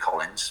Sarita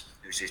Collins,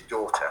 who's his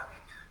daughter.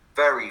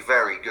 Very,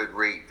 very good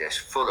read, this,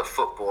 full of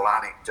football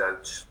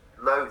anecdotes,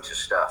 loads of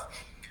stuff.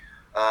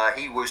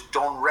 He was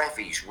Don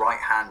Revy's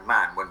right-hand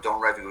man when Don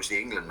Revy was the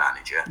England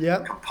manager,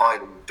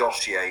 compiling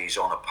dossiers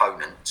on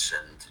opponents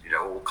and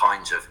all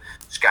kinds of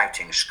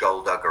scouting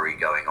skullduggery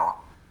going on.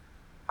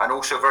 And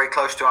also very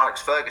close to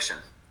Alex Ferguson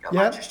at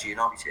Manchester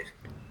United.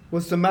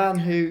 Was the man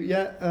who,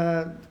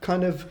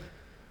 kind of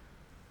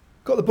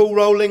got the ball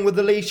rolling with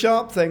the Lee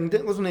Sharp thing,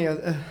 wasn't he?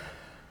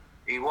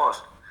 He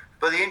was.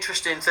 But the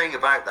interesting thing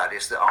about that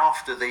is that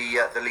after the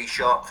Lee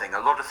Sharp thing, a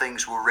lot of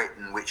things were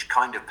written which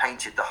kind of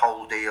painted the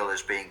whole deal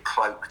as being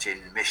cloaked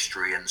in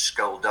mystery and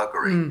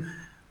skullduggery.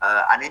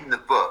 And in the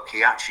book,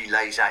 he actually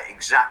lays out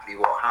exactly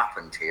what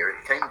happened here.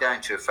 It came down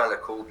to a fella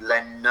called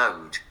Len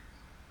Node,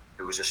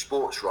 who was a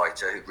sports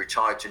writer who'd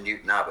retired to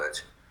Newton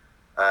Abbot.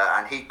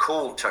 And he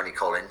called Tony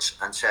Collins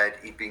and said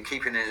he'd been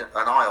keeping an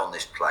eye on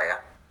this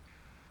player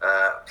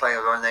by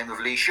the name of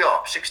Lee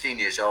Sharp, 16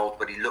 years old,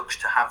 but he looks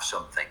to have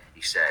something,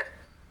 he said.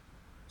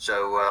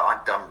 So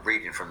I'm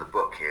reading from the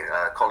book here.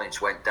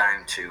 Collins went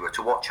down to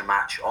watch a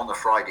match on the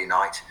Friday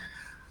night.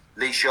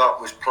 Lee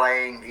Sharp was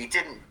playing. He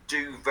didn't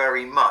do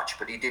very much,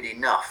 but he did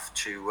enough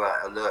to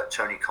alert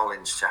Tony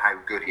Collins to how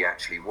good he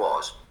actually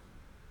was.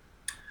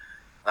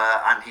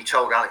 And he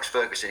told Alex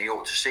Ferguson he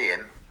ought to see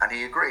him, and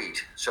he agreed.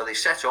 So they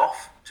set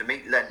off to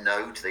meet Len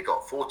Node. They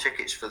got 4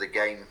 tickets for the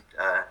game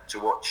to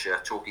watch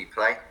Torquay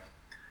play.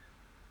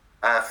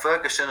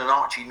 Ferguson and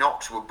Archie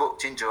Knox were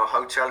booked into a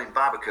hotel in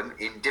Babbacombe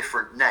in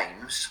different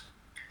names.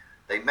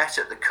 They met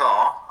at the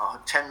car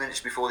 10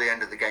 minutes before the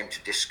end of the game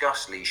to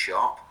discuss Lee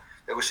Sharp.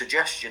 There was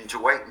suggestion to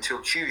wait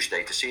until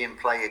Tuesday to see him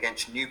play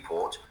against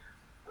Newport,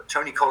 but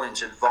Tony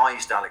Collins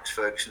advised Alex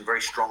Ferguson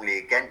very strongly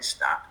against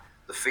that,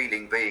 the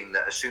feeling being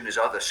that as soon as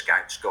other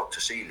scouts got to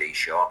see Lee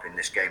Sharp in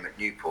this game at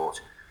Newport,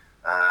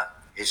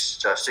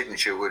 his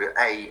signature would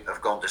A,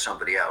 have gone to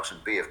somebody else,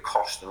 and B, have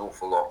cost an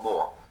awful lot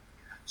more.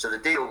 So the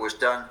deal was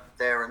done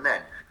there and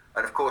then.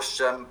 And of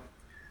course,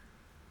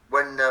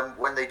 when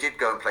they did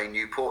go and play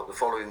Newport the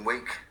following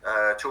week,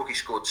 Torquay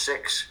scored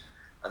 6,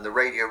 and the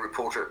radio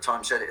reporter at the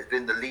time said it had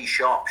been the Lee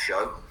Sharp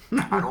show,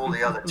 and all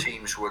the other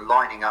teams were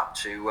lining up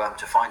to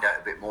find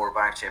out a bit more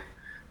about him.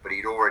 But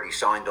he'd already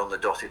signed on the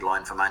dotted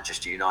line for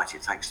Manchester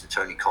United, thanks to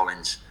Tony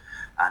Collins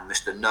and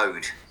Mr.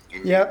 Node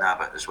in Newton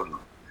Abbot as well.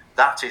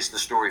 That is the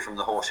story from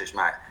the horse's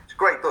mouth. It's a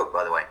great book,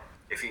 by the way.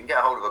 If you can get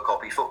a hold of a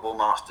copy, Football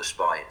Master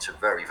Spy, it's a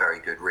very, very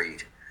good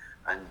read.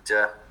 And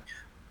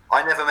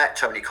I never met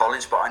Tony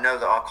Collins, but I know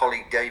that our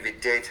colleague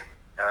David did,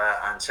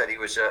 and said he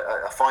was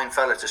a fine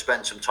fella to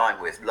spend some time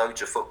with.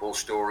 Loads of football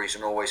stories,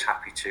 and always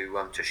happy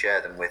to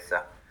share them with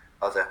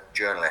other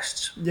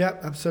journalists. Yeah,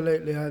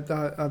 absolutely.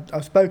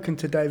 I've spoken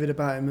to David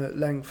about him at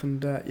length,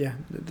 and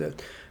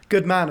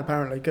good man,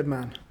 apparently, good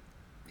man.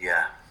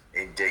 Yeah,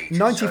 indeed.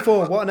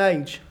 94, what an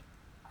age.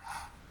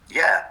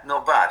 Yeah,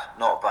 not bad,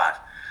 not bad.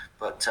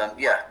 But a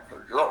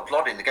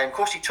lot in the game. Of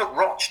course, he took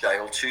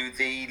Rochdale to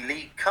the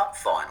League Cup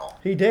final.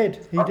 He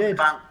did.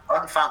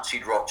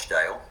 Unfancied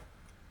Rochdale.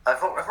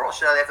 Have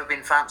Rochdale ever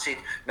been fancied?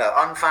 No,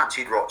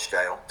 unfancied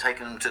Rochdale,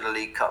 taken them to the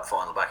League Cup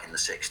final back in the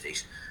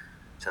 60s.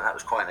 So that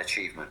was quite an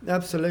achievement.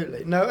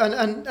 Absolutely. No,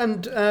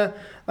 and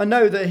I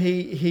know that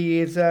he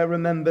is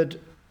remembered,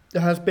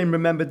 has been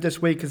remembered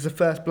this week as the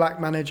first black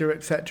manager,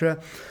 etc.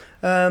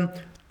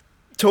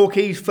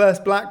 Torquay's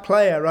first black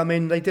player. I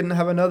mean, they didn't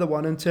have another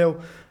one until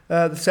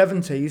the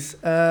 70s.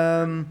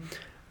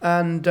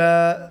 And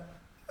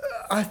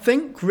I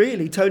think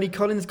really Tony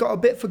Collins got a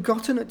bit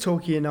forgotten at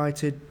Torquay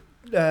United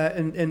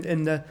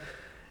in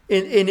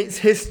its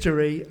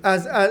history,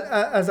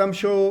 as I'm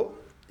sure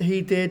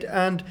he did,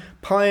 and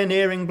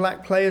pioneering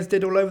black players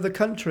did all over the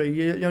country.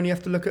 You only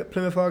have to look at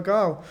Plymouth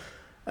Argyle.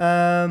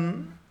 I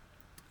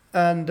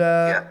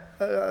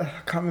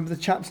can't remember the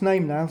chap's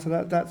name now,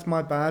 so that's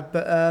my bad.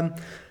 But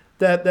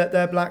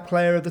their black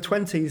player of the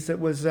 20s that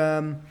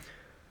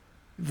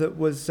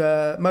was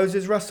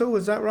Moses Russell,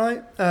 is that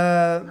right?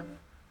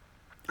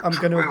 I'm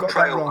going to have got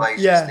that wrong.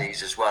 Yeah,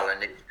 these as well,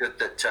 and it's good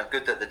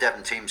that the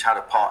Devon teams had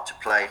a part to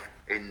play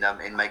in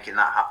making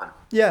that happen.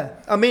 Yeah,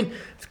 I mean,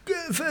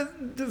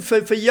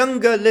 for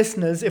younger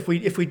listeners, if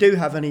we do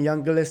have any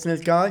younger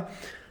listeners, Guy.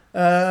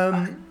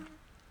 I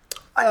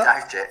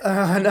doubt it.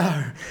 I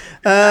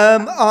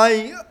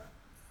know.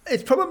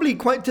 It's probably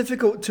quite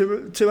difficult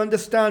to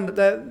understand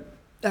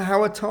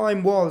how a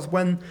time was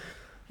when,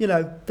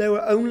 there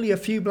were only a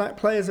few black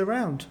players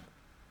around.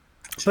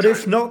 But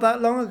it's not that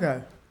long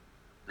ago.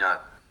 No,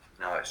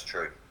 it's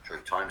true.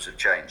 Times have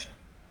changed.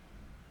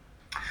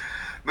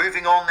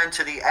 Moving on then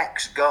to the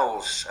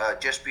ex-goals,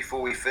 just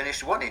before we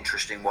finish, one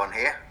interesting one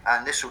here,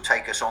 and this will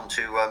take us on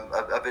to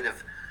a bit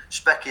of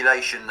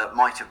speculation that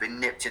might have been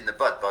nipped in the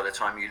bud by the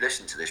time you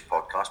listen to this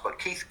podcast, but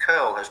Keith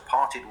Curle has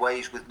parted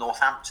ways with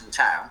Northampton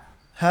Town.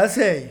 Has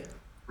he?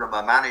 From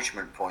a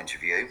management point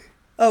of view.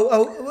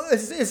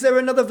 Is there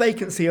another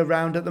vacancy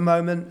around at the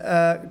moment,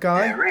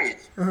 Guy? There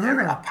is.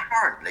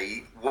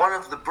 Apparently, one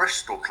of the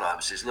Bristol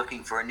clubs is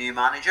looking for a new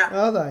manager.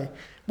 Are they?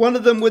 One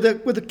of them with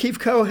a Keith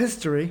Curle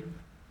history?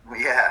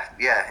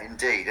 Yeah,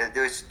 indeed.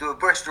 The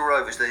Bristol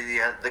Rovers,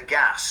 the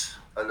Gas,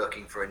 are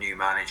looking for a new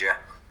manager.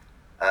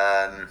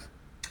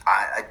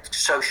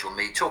 Social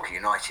media, Torquay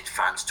United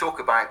fans talk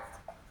about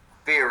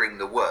fearing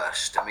the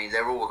worst. I mean,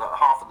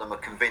 half of them are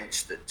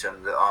convinced that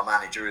our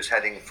manager is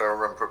heading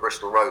for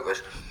Bristol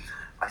Rovers.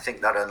 I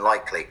think that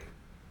unlikely,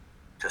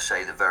 to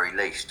say the very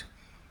least.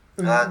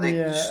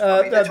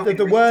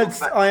 The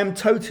words, I am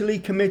totally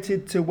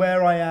committed to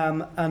where I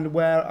am and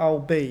where I'll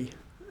be,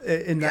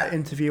 in that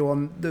interview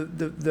on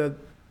the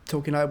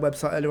Talking Out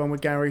website earlier on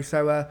with Gary.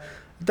 So I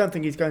don't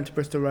think he's going to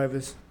Bristol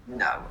Rovers.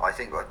 No, I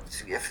think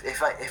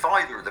if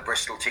either of the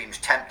Bristol teams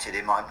tempted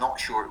him, I'm not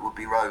sure it would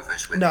be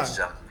Rovers with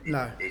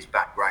his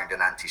background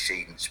and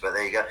antecedents. But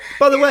there you go.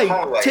 By the way,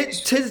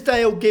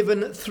 Tisdale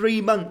given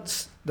 3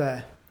 months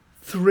there.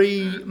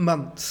 3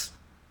 months.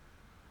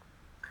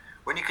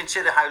 When you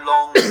consider how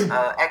long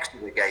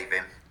Exeter gave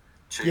him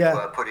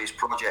to put his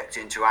project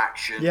into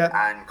action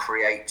and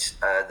create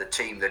the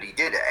team that he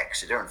did at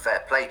Exeter, and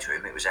fair play to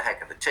him, it was a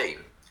heck of a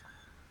team.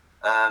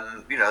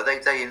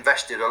 They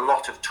invested a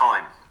lot of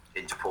time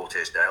into Port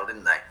Tisdale,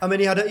 didn't they? I mean,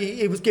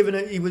 he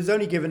was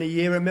only given a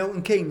year at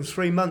Milton Keynes.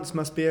 3 months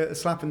must be a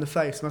slap in the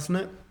face, mustn't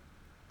it?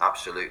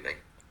 Absolutely.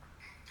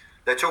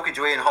 They're talking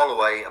to Ian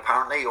Holloway,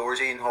 apparently, or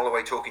is Ian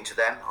Holloway talking to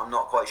them? I'm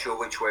not quite sure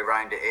which way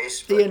round it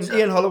is. But,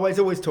 Ian Holloway's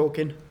always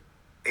talking.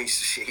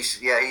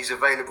 He's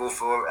available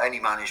for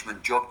any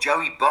management job.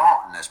 Joey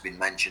Barton has been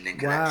mentioned in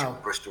connection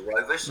with Bristol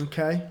Rovers.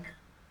 Okay.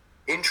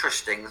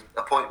 Interesting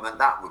appointment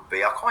that would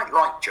be. I quite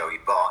like Joey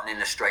Barton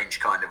in a strange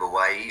kind of a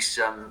way. He's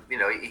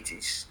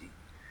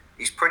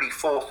he's pretty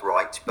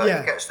forthright, but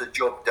he gets the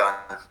job done.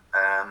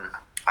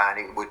 And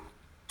it would,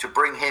 to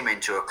bring him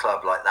into a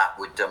club like that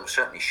would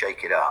certainly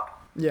shake it up.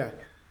 Yeah.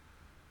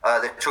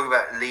 They're talking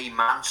about Lee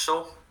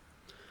Mansell.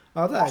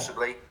 Are they?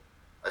 Possibly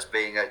as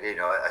being an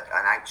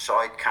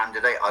outside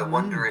candidate. I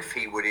wonder if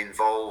he would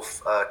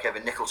involve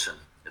Kevin Nicholson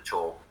at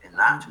all in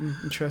that.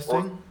 Interesting.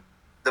 Or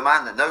the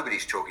man that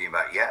nobody's talking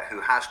about yet, who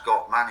has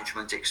got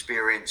management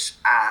experience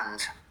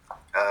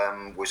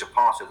and was a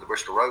part of the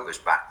Bristol Rovers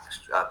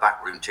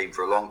backroom team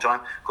for a long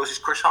time, of course, is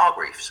Chris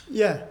Hargreaves.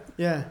 Yeah.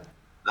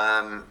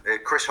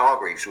 Chris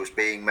Hargreaves was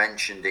being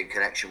mentioned in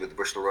connection with the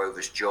Bristol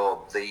Rovers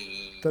job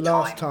the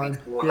last time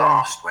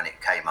when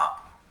it came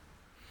up.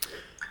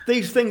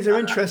 These things are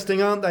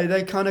interesting, aren't they?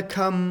 They kind of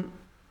come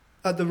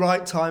at the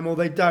right time, or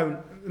they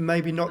don't.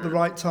 Maybe not the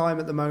right time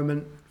at the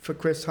moment for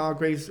Chris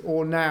Hargreaves,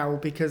 or now,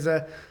 because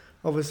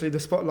obviously the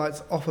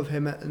spotlight's off of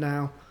him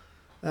now.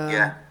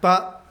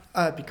 But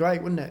it'd be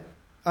great, wouldn't it?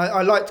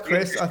 I liked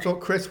Chris. I thought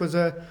Chris was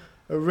a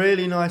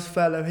really nice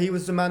fellow. He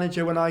was the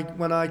manager when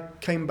I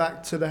came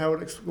back to the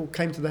Herald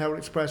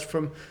Express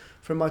from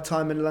my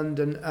time in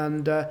London,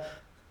 and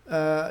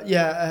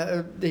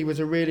he was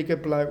a really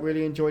good bloke.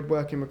 Really enjoyed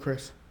working with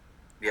Chris.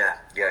 Yeah,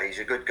 he's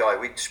a good guy.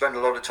 We spent a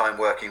lot of time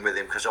working with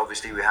him because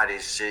obviously we had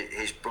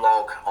his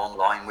blog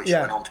online, which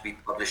went on to be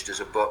published as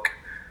a book.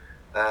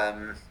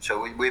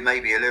 So we may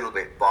be a little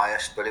bit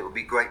biased, but it would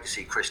be great to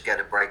see Chris get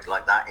a break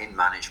like that in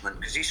management,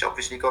 because he's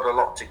obviously got a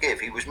lot to give.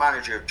 He was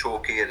manager of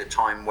Torquay at a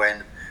time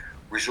when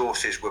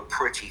resources were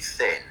pretty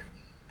thin,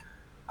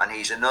 and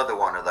he's another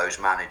one of those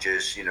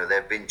managers. You know,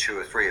 there have been 2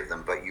 or 3 of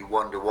them, but you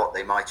wonder what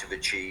they might have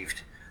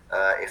achieved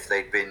if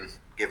they'd been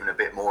given a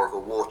bit more of a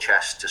war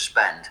chest to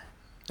spend.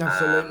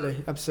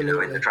 Absolutely. You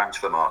know, in the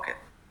transfer market.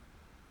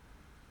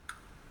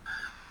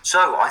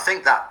 So I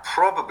think that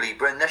probably,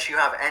 unless you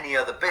have any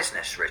other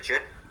business,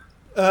 Richard.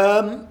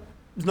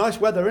 It's nice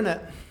weather, isn't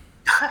it?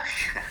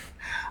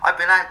 I've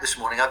been out this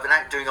morning. I've been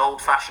out doing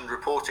old-fashioned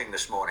reporting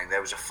this morning.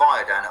 There was a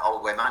fire down at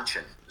Oldway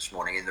Mansion this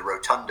morning in the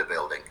Rotunda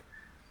building.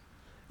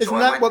 Isn't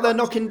that what they're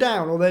knocking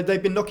down? Or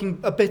they've been knocking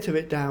a bit of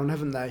it down,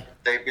 haven't they?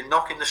 They've been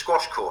knocking the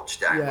squash courts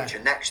down, which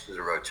are next to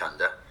the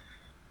Rotunda.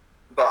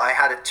 But I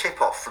had a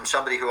tip-off from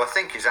somebody who I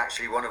think is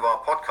actually one of our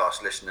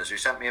podcast listeners, who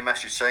sent me a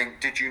message saying,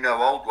 "Did you know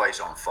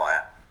Oldway's on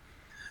fire?"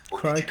 Or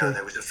did you know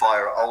there was a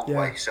fire at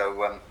Oldway? Yeah.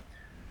 So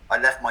I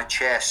left my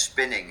chair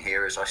spinning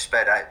here as I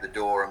sped out the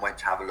door and went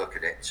to have a look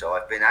at it. So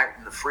I've been out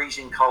in the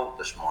freezing cold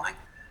this morning,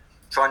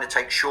 trying to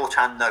take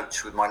shorthand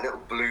notes with my little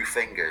blue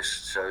fingers.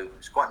 So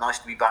it's quite nice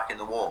to be back in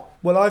the warm.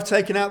 Well, I've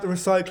taken out the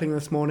recycling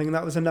this morning, and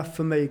that was enough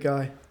for me,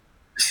 Guy.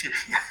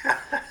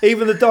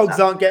 Even the dogs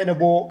aren't getting a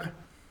walk.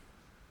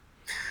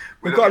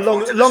 We've got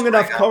a long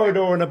enough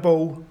corridor and a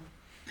ball.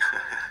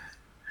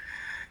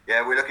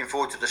 Yeah, we're looking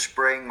forward to the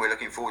spring. We're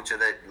looking forward to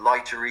the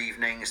lighter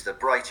evenings, the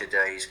brighter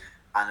days,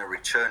 and a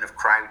return of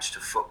crowds to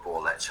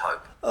football, let's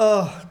hope.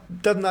 Oh,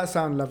 doesn't that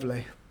sound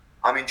lovely?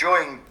 I'm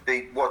enjoying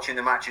watching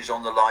the matches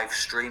on the live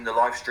stream. The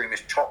live stream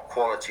is top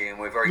quality, and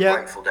we're very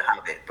grateful to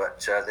have it.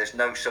 But there's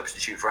no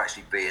substitute for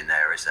actually being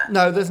there, is there?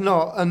 No, there's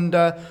not. And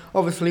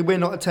obviously we're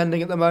not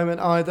attending at the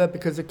moment either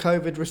because of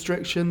COVID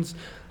restrictions.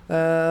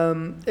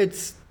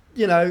 It's...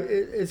 You know,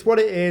 it's what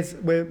it is.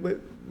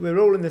 We're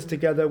all in this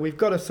together. We've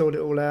got to sort it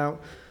all out.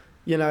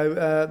 You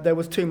know, there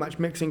was too much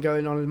mixing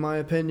going on, in my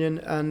opinion,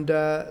 and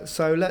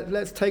so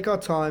let's take our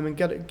time and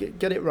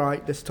get it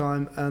right this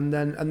time, and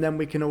then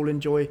we can all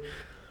enjoy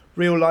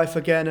real life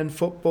again, and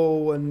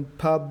football and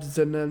pubs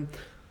and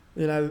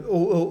you know,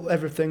 all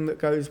everything that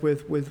goes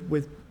with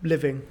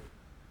living.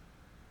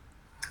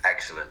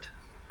 Excellent.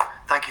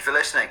 Thank you for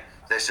listening.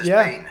 This has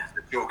been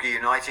the Torquay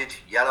United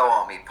Yellow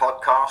Army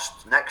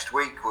podcast. Next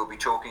week we'll be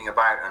talking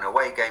about an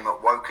away game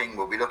at Woking.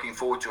 We'll be looking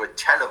forward to a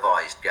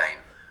televised game.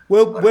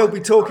 We'll be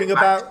talking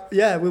about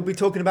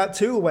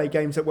 2 away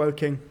games at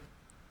Woking.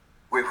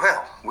 We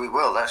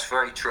will. That's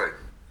very true.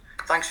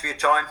 Thanks for your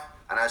time,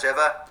 and as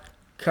ever,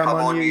 come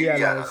on you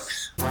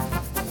yellows.